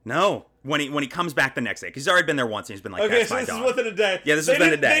 no. When he comes back the next day, because he's already been there once, and he's been like, okay, that's so my this dog. is within a day. Yeah, this has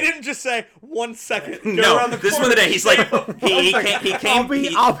been a day. They didn't just say 1 second. No, this is within a day. He's like, he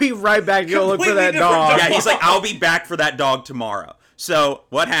came. I'll be right back to go look for that dog. Yeah, he's like, I'll be back for that dog tomorrow. So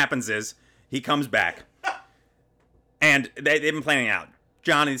what happens is he comes back, and they've been planning out.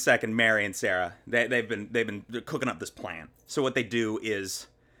 Johnny the second, Mary, and Sarah. They've been cooking up this plan. So what they do is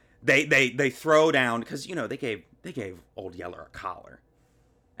they throw down, because you know they gave Old Yeller a collar,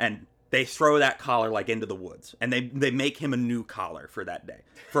 and they throw that collar like into the woods, and they make him a new collar for that day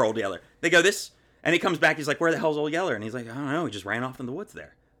for Old Yeller. They go this, and he comes back. He's like, "Where the hell's Old Yeller?" And he's like, "I don't know. He just ran off in the woods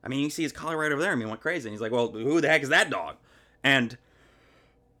there." I mean, you see his collar right over there. I mean, he went crazy. And he's like, "Well, who the heck is that dog?" And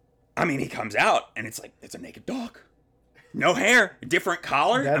I mean, he comes out, and it's like it's a naked dog, no hair, different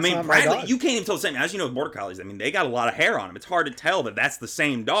collar. That's I mean, not my Bradley, dog. you can't even tell the same. As you know, with border collies, I mean, they got a lot of hair on them. It's hard to tell that that's the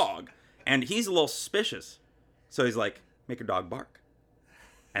same dog, and he's a little suspicious. So he's like, "Make your dog bark."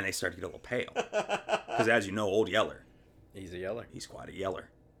 And they start to get a little pale. Because as you know, Old Yeller. He's a yeller. He's quite a yeller.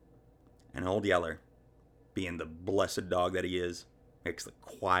 And Old Yeller, being the blessed dog that he is, makes the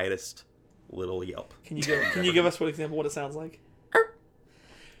quietest little yelp. Can you give us an example of what it sounds like?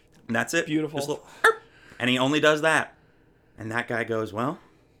 And that's it. Beautiful. Just a little, and he only does that. And that guy goes, well,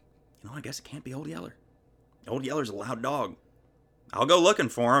 you know, I guess it can't be Old Yeller. Old Yeller's a loud dog. I'll go looking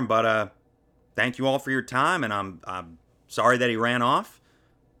for him, but thank you all for your time, and I'm sorry that he ran off.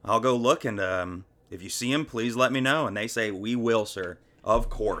 I'll go look, and if you see him, please let me know. And they say, we will, sir. Of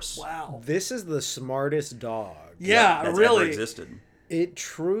course. Wow. This is the smartest dog. Yeah, that's really. ever existed. It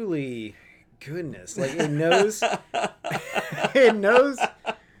truly, goodness, like it knows. It knows.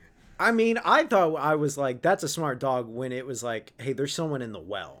 I mean, I thought I was like, that's a smart dog when it was like, hey, there's someone in the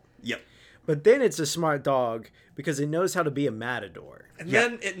well. Yep. But then it's a smart dog because it knows how to be a matador. And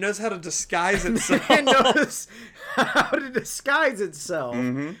then it knows how to disguise itself. It knows how to disguise itself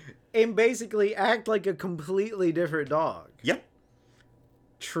and basically act like a completely different dog. Yep.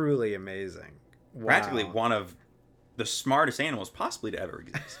 Truly amazing. Wow. Practically one of the smartest animals possibly to ever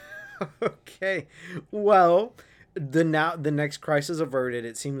exist. Okay. Well, the next crisis averted.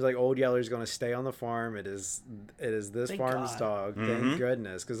 It seems like Old Yeller's going to stay on the farm. It is this Thank farm's God. dog. Mm-hmm. Thank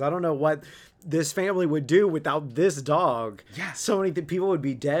goodness, because I don't know what this family would do without this dog. Yeah. So many people would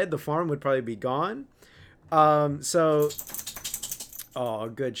be dead. The farm would probably be gone. Oh,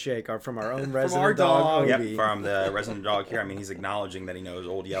 good shake from our own resident our dog. Obi. Yep, from the resident dog here. I mean, he's acknowledging that he knows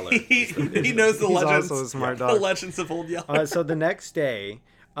Old Yeller. He knows the He's legends. also a smart The dog. legends of Old Yeller. So the next day,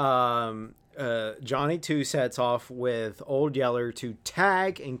 Johnny 2 sets off with Old Yeller to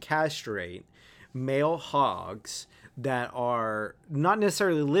tag and castrate male hogs that are not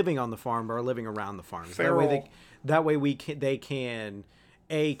necessarily living on the farm, but are living around the farm. So that way they can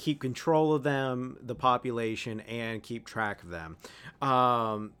keep control of them, the population, and keep track of them.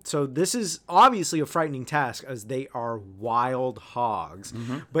 So this is obviously a frightening task as they are wild hogs,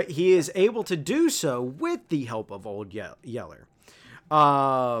 but he is able to do so with the help of Old Yeller.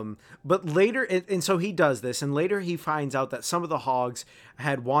 But later, and so he does this, and later he finds out that some of the hogs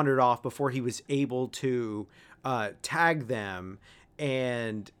had wandered off before he was able to tag them,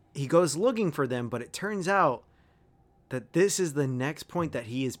 and he goes looking for them, but it turns out that this is the next point that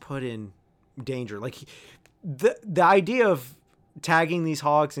he is put in danger. Like the idea of tagging these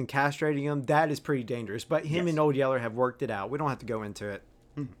hogs and castrating them, that is pretty dangerous, but him and Old Yeller have worked it out. We don't have to go into it.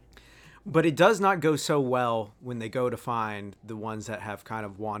 But it does not go so well when they go to find the ones that have kind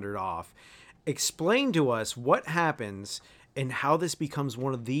of wandered off. Explain to us what happens and how this becomes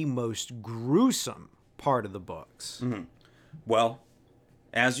one of the most gruesome part of the books. Mm-hmm. Well,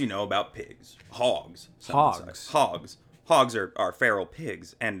 as you know about pigs, hogs are feral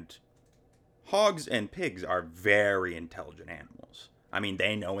pigs, and hogs and pigs are very intelligent animals. I mean,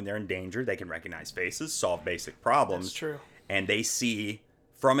 they know when they're in danger, they can recognize faces, solve basic problems. That's true. And they see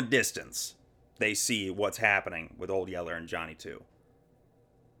from a distance, they see what's happening with Old Yeller and Johnny 2.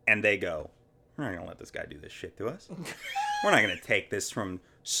 And they go, we're not going to let this guy do this shit to us. We're not going to take this from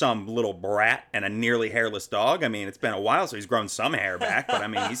some little brat and a nearly hairless dog. I mean, it's been a while, so he's grown some hair back, but I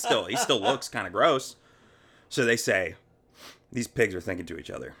mean, he still looks kind of gross. So they say, these pigs are thinking to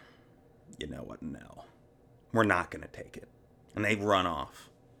each other, you know what? No, we're not going to take it. And they run off.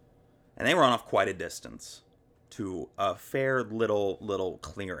 And they run off quite a distance to a fair little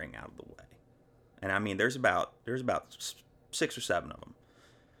clearing out of the way. And I mean, there's about 6 or 7 of them.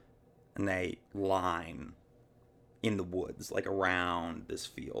 And they line in the woods, like around this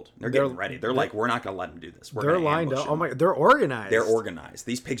field. They're getting ready. They're like, we're not going to let them do this. They're lined up. Oh my! They're organized. They're organized.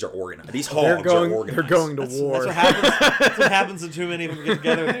 These pigs are organized. These hogs are organized. They're going to war. That's what happens when too many of them get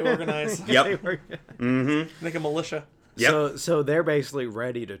together and they organize. Yep. Make a militia. Yep. So they're basically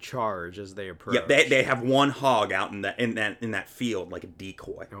ready to charge as they approach. Yep. They have one hog out in that field like a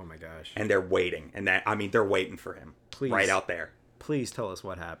decoy. Oh my gosh. And they're waiting. And they're waiting for him. Please. Right out there. Please tell us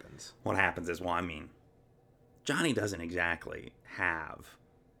what happens. What happens is, Johnny doesn't exactly have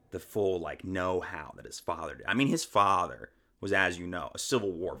the full know-how that his father did. I mean, his father was, as you know, a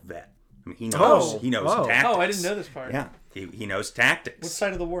Civil War vet. I mean, he knows tactics. Oh, I didn't know this part. Yeah, he knows tactics. What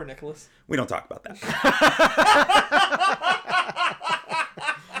side of the war, Nicholas? We don't talk about that.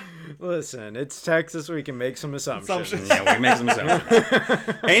 Listen, it's Texas. We can make some assumptions. Yeah, we can make some assumptions.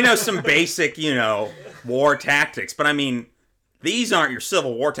 And he knows some basic, war tactics. But I mean, these aren't your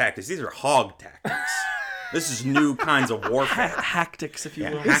Civil War tactics. These are hog tactics. This is new kinds of warfare. Hactics, if you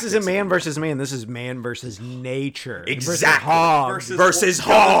will. This isn't man versus man. This is man versus nature. Exactly. Versus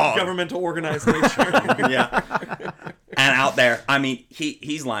hog. Governmental organized nature. Yeah. And out there, I mean,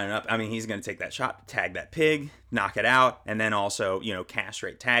 he's lining up. I mean, he's going to take that shot, tag that pig, knock it out, and then also,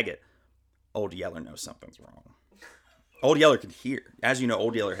 castrate, tag it. Old Yeller knows something's wrong. Old Yeller can hear. As you know,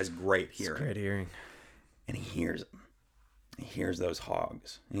 Old Yeller has great hearing. Great hearing. And he hears them. He hears those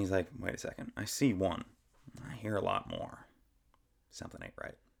hogs. And he's like, wait a second. I see one. I hear a lot more. Something ain't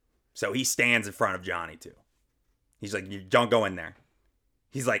right. So he stands in front of Johnny 2. He's like, you don't go in there.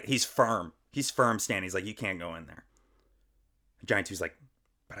 He's like, he's firm. He's firm standing. He's like, you can't go in there. Johnny 2's like,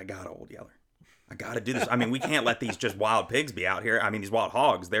 but I gotta, Old Yeller. I gotta do this. I mean, we can't let these just wild pigs be out here. I mean, these wild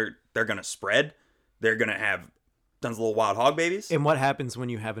hogs, they're gonna spread. They're gonna have tons of little wild hog babies. And what happens when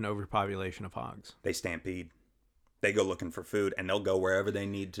you have an overpopulation of hogs? They stampede. They go looking for food, and they'll go wherever they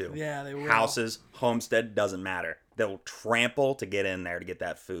need to. Yeah, they will. Houses, homestead, doesn't matter. They'll trample to get in there to get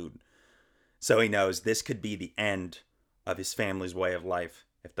that food. So he knows this could be the end of his family's way of life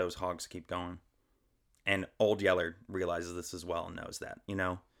if those hogs keep going. And Old Yeller realizes this as well and knows that.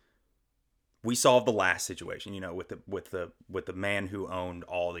 We solved the last situation. With the man who owned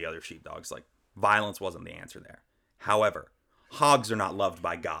all the other sheepdogs. Like, violence wasn't the answer there. However, hogs are not loved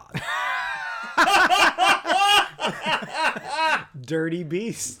by God. Dirty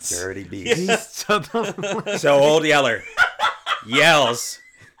beasts. Dirty beast. Beasts of the So Old Yeller yells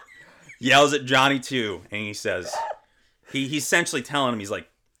at Johnny 2, and he says, he's essentially telling him, he's like,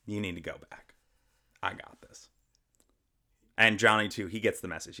 you need to go back. I got this. And Johnny 2, he gets the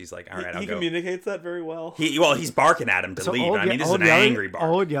message. He's like, all right, I'll He go. communicates that very well. He's barking at him to leave. I mean, this is an angry bark.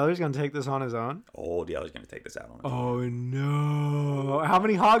 Old Yeller's going to take this on his own? Old Yeller's going to take this out on his own. Oh, no. How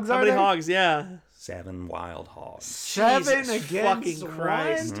many hogs How are many there? hogs? Yeah. 7 wild hogs. 7 Jesus against fucking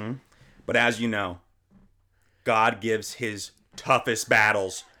Christ. one? But as you know, God gives his toughest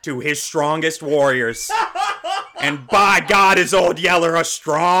battles to his strongest warriors. And by God is Old Yeller a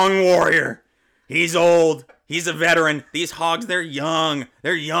strong warrior. He's old. He's a veteran. These hogs, they're young.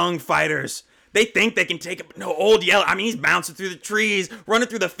 They're young fighters. They think they can take it. No, Old Yeller, I mean, he's bouncing through the trees, running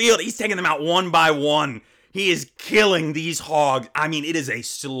through the field. He's taking them out one by one. He is killing these hogs. I mean, it is a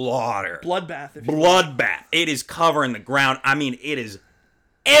slaughter. Bloodbath. If you will. Bloodbath. It is covering the ground. I mean, it is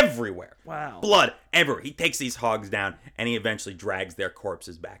everywhere. Wow. Blood everywhere. He takes these hogs down, and he eventually drags their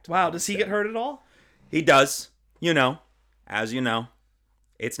corpses back to Wow. the Does he homestead. get hurt at all? He does. You know, as you know,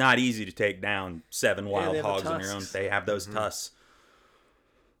 it's not easy to take down 7 wild they have the hogs on your own. tusks. They have those tusks.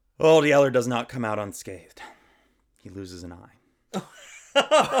 Old Yeller does not come out unscathed. He loses an eye.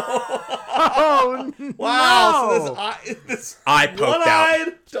 Oh, Wow. no. So this Eye poked out.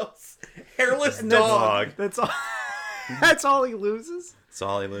 one-eyed, hairless dog. Dog. That's all. That's all he loses? That's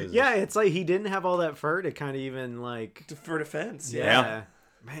all he loses. Yeah, it's like he didn't have all that fur to kind of even like... For defense. Yeah.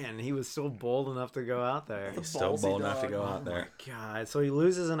 Man, he was still bold enough to go out there. He's still Ballsy bold enough to dog. go out there. God, so he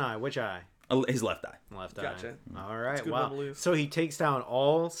loses an eye. Which eye? His left eye. Left Gotcha. eye. All right, a good wow. one to lose. So he takes down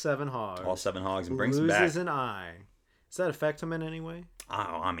all 7 hogs. All 7 hogs and brings them back. Loses an eye. Does that affect him in any way?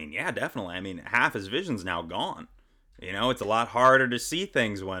 Oh, I mean, yeah, definitely. I mean, half his vision's now gone. You know, it's a lot harder to see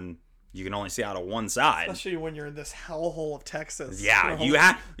things when you can only see out of one side. Especially when you're in this hellhole of Texas. Yeah, know? you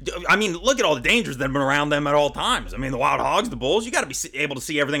have. I mean, look at all the dangers that have been around them at all times. I mean, the wild hogs, the bulls. You got to be able to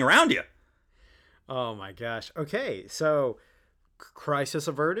see everything around you. Oh my gosh. Okay, so crisis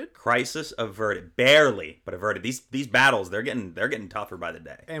averted. Crisis averted, barely, but averted. These battles, they're getting tougher by the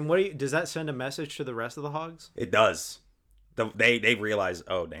day. And what do you, does that send a message to the rest of the hogs? It does. They realize,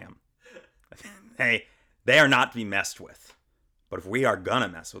 oh damn, they are not to be messed with. But if we are gonna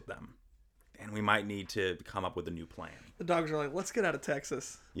mess with them, then we might need to come up with a new plan. The dogs are like, let's get out of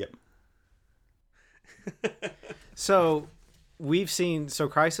Texas. Yep. So we've seen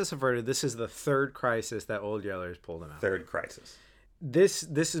crisis averted. This is the 3rd crisis that Old Yeller's pulled him out. 3rd crisis. This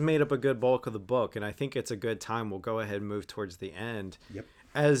has made up a good bulk of the book, and I think it's a good time. We'll go ahead and move towards the end. Yep.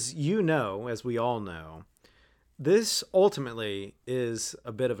 As you know, as we all know, this ultimately is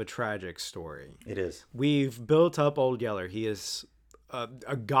a bit of a tragic story. It is. We've built up Old Yeller. He is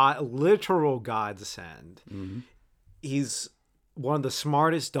a god, literal godsend. Mm-hmm. He's one of the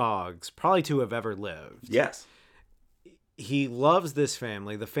smartest dogs probably to have ever lived. Yes. He loves this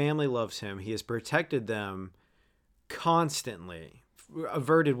family. The family loves him. He has protected them constantly,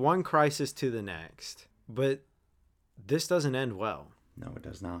 averted one crisis to the next. But this doesn't end well. No, it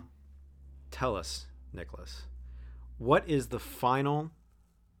does not. Tell us, Nicholas, what is the final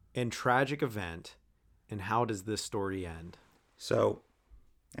and tragic event, and how does this story end? So,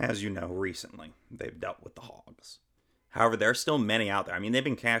 as you know, recently they've dealt with the hogs. However, there are still many out there. I mean, they've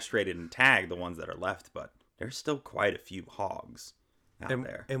been castrated and tagged, the ones that are left, but there's still quite a few hogs out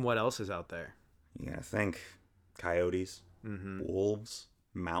there. And what else is out there? You gotta think coyotes, wolves,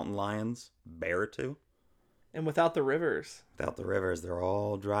 mountain lions, bear too. And without the rivers. Without the rivers, they're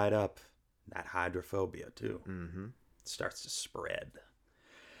all dried up. That hydrophobia too. Mm-hmm. Starts to spread.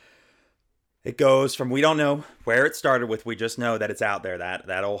 It goes from, we don't know where it started with, we just know that it's out there,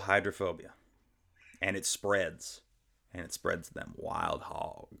 that old hydrophobia. And it spreads. And it spreads to them wild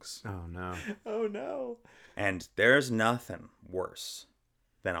hogs. Oh, no. Oh, no. And there's nothing worse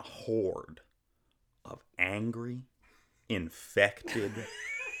than a horde of angry, infected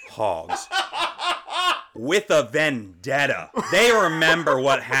hogs with a vendetta. They remember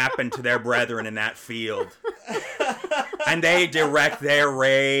what happened to their brethren in that field. And they direct their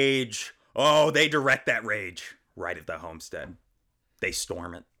rage. Oh, they direct that rage right at the homestead. They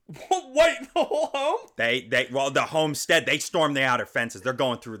storm it. Wait, the whole home? The homestead, they storm the outer fences. They're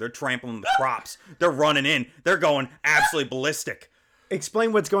going through. They're trampling the crops. They're running in. They're going absolutely ballistic.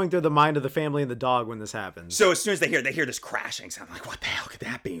 Explain what's going through the mind of the family and the dog when this happens. So as soon as they hear this crashing sound, like, what the hell could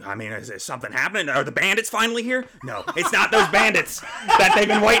that be? I mean, is there something happening? Are the bandits finally here? No, it's not those bandits that they've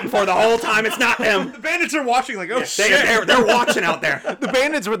been waiting for the whole time. It's not them. The bandits are watching like, oh, shit. They're watching out there. The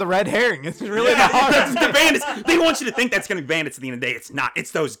bandits were the red herring. It's really the hogs. The bandits. They want you to think that's going to be bandits at the end of the day. It's not.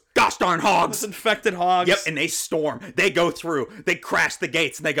 It's those gosh darn hogs. Those infected hogs. Yep, and they storm. They go through. They crash the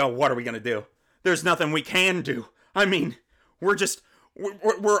gates, and they go, what are we going to do? There's nothing we can do. I mean, we're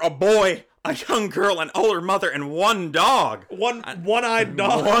a boy, a young girl, an older mother, and one dog. One-eyed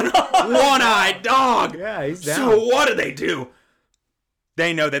dog. One-eyed dog. Yeah, he's down. So what do?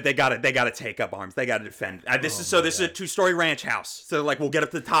 They know that they gotta take up arms. They gotta defend. This is a 2-story ranch house. So like, we'll get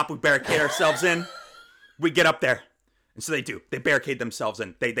up to the top, we barricade ourselves in. We get up there. And so they do. They barricade themselves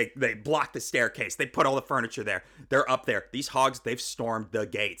in. They block the staircase. They put all the furniture there. They're up there. These hogs, they've stormed the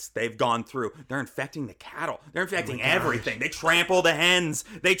gates. They've gone through. They're infecting the cattle. They're infecting everything. They trample the hens.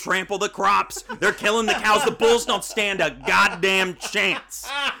 They trample the crops. They're killing the cows. The bulls don't stand a goddamn chance.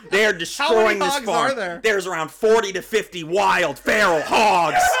 They're destroying this farm. How many hogs are there? There's around 40 to 50 wild feral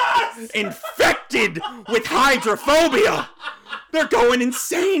hogs infected with hydrophobia. They're going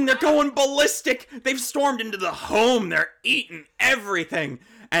insane. They're going ballistic. They've stormed into the home. They're eating everything.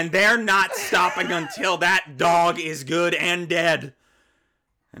 And they're not stopping until that dog is good and dead.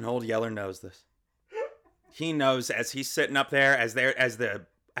 And Old Yeller knows this. He knows as he's sitting up there, as the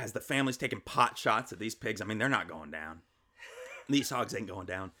family's taking pot shots at these pigs. I mean, they're not going down. These hogs ain't going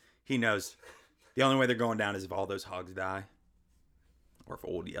down. He knows the only way they're going down is if all those hogs die. Or if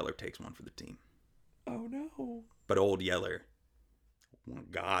Old Yeller takes one for the team. Oh, no. But Old Yeller, one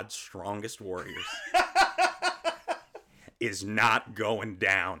of God's strongest warriors, is not going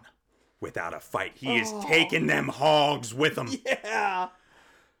down without a fight. He is taking them hogs with him. Yeah.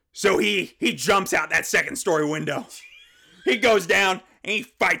 So he jumps out that 2nd-story window. He goes down and he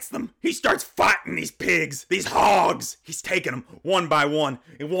fights them. He starts fighting these pigs, these hogs. He's taking them one by one.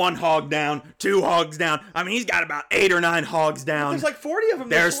 1 hog down, 2 hogs down. I mean, he's got about 8 or 9 hogs down. There's like 40 of them.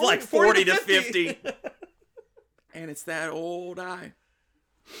 There's like 40 to 50. And it's that old eye.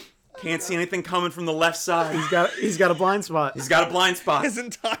 Can't see anything coming from the left side. He's got a blind spot. He's got a blind spot. His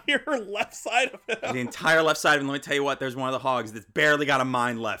entire left side of him. The entire left side of him. Let me tell you what, there's one of the hogs that's barely got a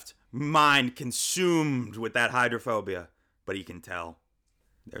mind left. Mind consumed with that hydrophobia. But he can tell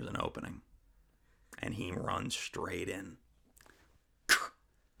there's an opening. And he runs straight in.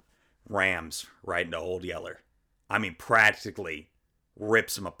 Rams right into Old Yeller. I mean, practically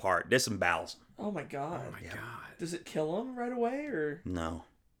rips him apart. Disembowels him. Oh my god. Oh my God. Does it kill him right away, or? No.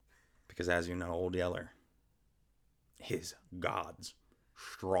 Because as you know, Old Yeller is God's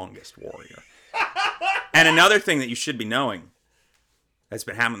strongest warrior. And another thing that you should be knowing that's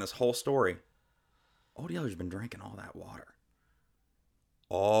been happening this whole story, Old Yeller's been drinking all that water.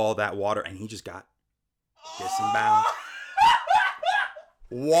 All that water, and he just got disemboweled.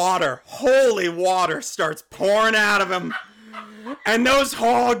 Water, holy water starts pouring out of him. And those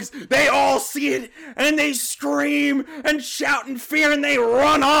hogs, they all see it, and they scream and shout in fear, and they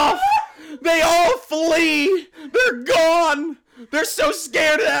run off. They all flee. They're gone. They're so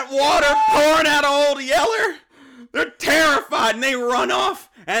scared of that water pouring out of Old Yeller. They're terrified, and they run off,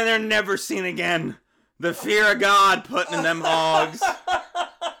 and they're never seen again. The fear of God putting in them hogs.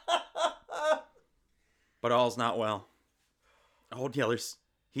 But all's not well. Old Yeller's,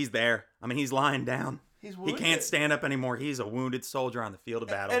 he's there. I mean, he's lying down. He's He wounded. can't stand up anymore. He's a wounded soldier on the field of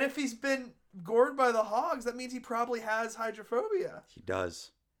battle. And if he's been gored by the hogs, that means he probably has hydrophobia. He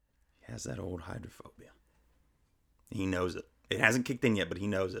does. He has that old hydrophobia. He knows it. It hasn't kicked in yet, but he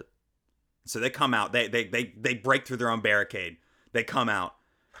knows it. So they come out. They break through their own barricade. They come out.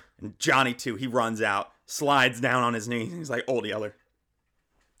 And Johnny, too, he runs out, slides down on his knees. He's like, Old Yeller.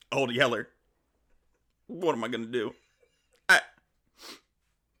 Old Yeller. What am I going to do?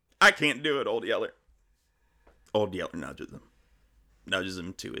 I can't do it, Old Yeller. Old Yeller nudges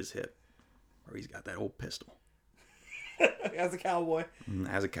him to his hip, where he's got that old pistol. As a cowboy.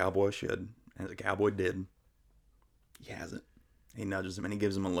 As a cowboy should. As a cowboy did. He has it. He nudges him and he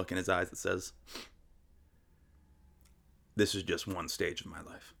gives him a look in his eyes that says, this is just one stage of my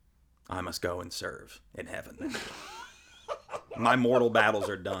life. I must go and serve in heaven then. My mortal battles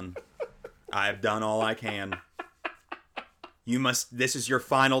are done. I have done all I can. This is your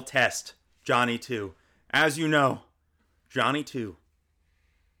final test, Johnny 2. As you know, Johnny 2,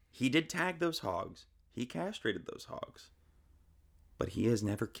 he did tag those hogs. He castrated those hogs. But he has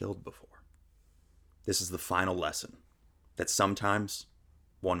never killed before. This is the final lesson, that sometimes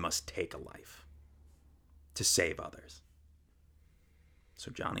one must take a life to save others. So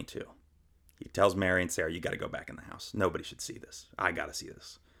Johnny 2, he tells Mary and Sarah, you got to go back in the house. Nobody should see this. I got to see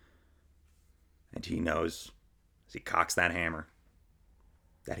this. And he knows, as he cocks that hammer,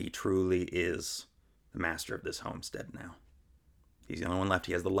 that he truly is the master of this homestead now. He's the only one left.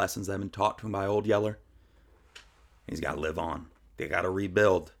 He has the lessons that have been taught to him by Old Yeller. He's got to live on. They got to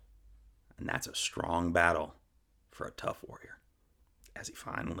rebuild. And that's a strong battle for a tough warrior. as he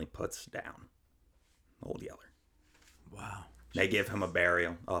finally puts down Old Yeller. Wow. They give him a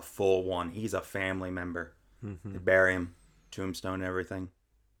burial, a full one. He's a family member. They bury him, tombstone and everything,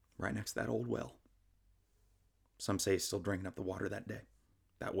 right next to that old well. Some say he's still drinking up the water that day.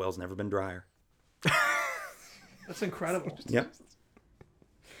 That well's never been drier. That's incredible. Yep.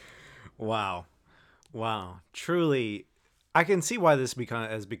 Wow. Truly, I can see why this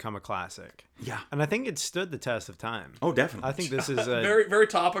has become a classic. Yeah. And I think it stood the test of time. Oh, definitely. I think this is Very, very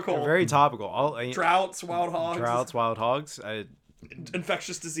topical. very topical. Droughts, wild hogs. Wild hogs.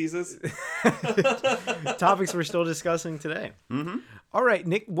 Infectious diseases. Topics we're still discussing today. Mm-hmm. All right,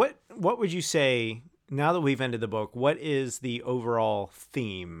 Nick, what would you say, now that we've ended the book, what is the overall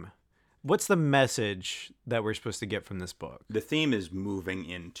theme? What's the message that we're supposed to get from this book? The theme is moving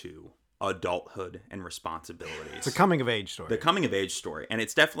into adulthood and responsibilities. It's a coming of age story. The coming of age story. And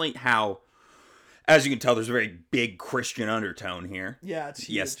it's definitely how, as you can tell, there's a very big Christian undertone here. Yeah, it's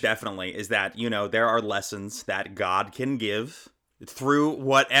huge. Yes, definitely. Is that, there are lessons that God can give through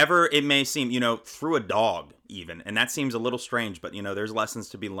whatever it may seem, through a dog even. And that seems a little strange, but, there's lessons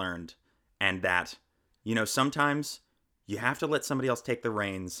to be learned. And that, sometimes you have to let somebody else take the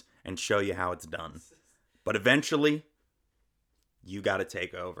reins and show you how it's done. But eventually, you got to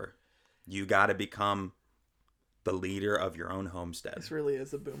take over. You got to become the leader of your own homestead. This really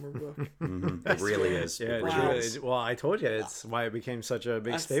is a boomer book. It really is. Yeah, It really Wow. is. well, I told you it's why it became such a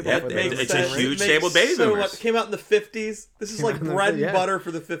big staple. Yeah, for it's the a huge Makes staple of baby so boomers. much- Came out in the 50s. This is like bread and Yeah. butter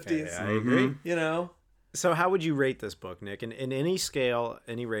for the 50s. Yeah, I agree. You know? So how would you rate this book, Nick? In any scale,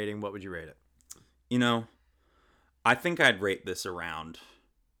 any rating, what would you rate it? I think I'd rate this around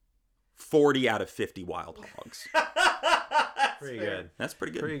 40 out of 50 wild hogs. Pretty fair. good. That's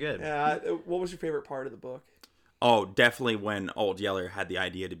pretty good. Pretty good. Yeah. What was your favorite part of the book? Oh, definitely when Old Yeller had the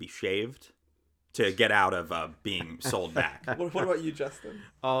idea to be shaved to get out of being sold back. What about you, Justin?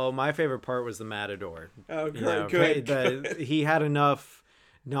 Oh, my favorite part was the matador. Oh, You good. know, Good. He had enough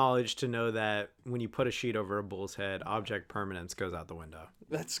knowledge to know that when you put a sheet over a bull's head, object permanence goes out the window.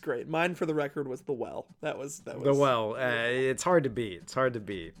 That's great. Mine, for the record, was the well. That was The well, it's hard to beat. It's hard to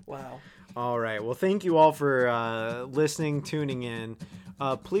beat. Wow. All right. Well, thank you all for listening, tuning in.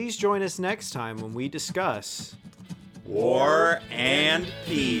 Please join us next time when we discuss War and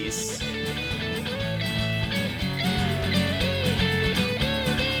Peace.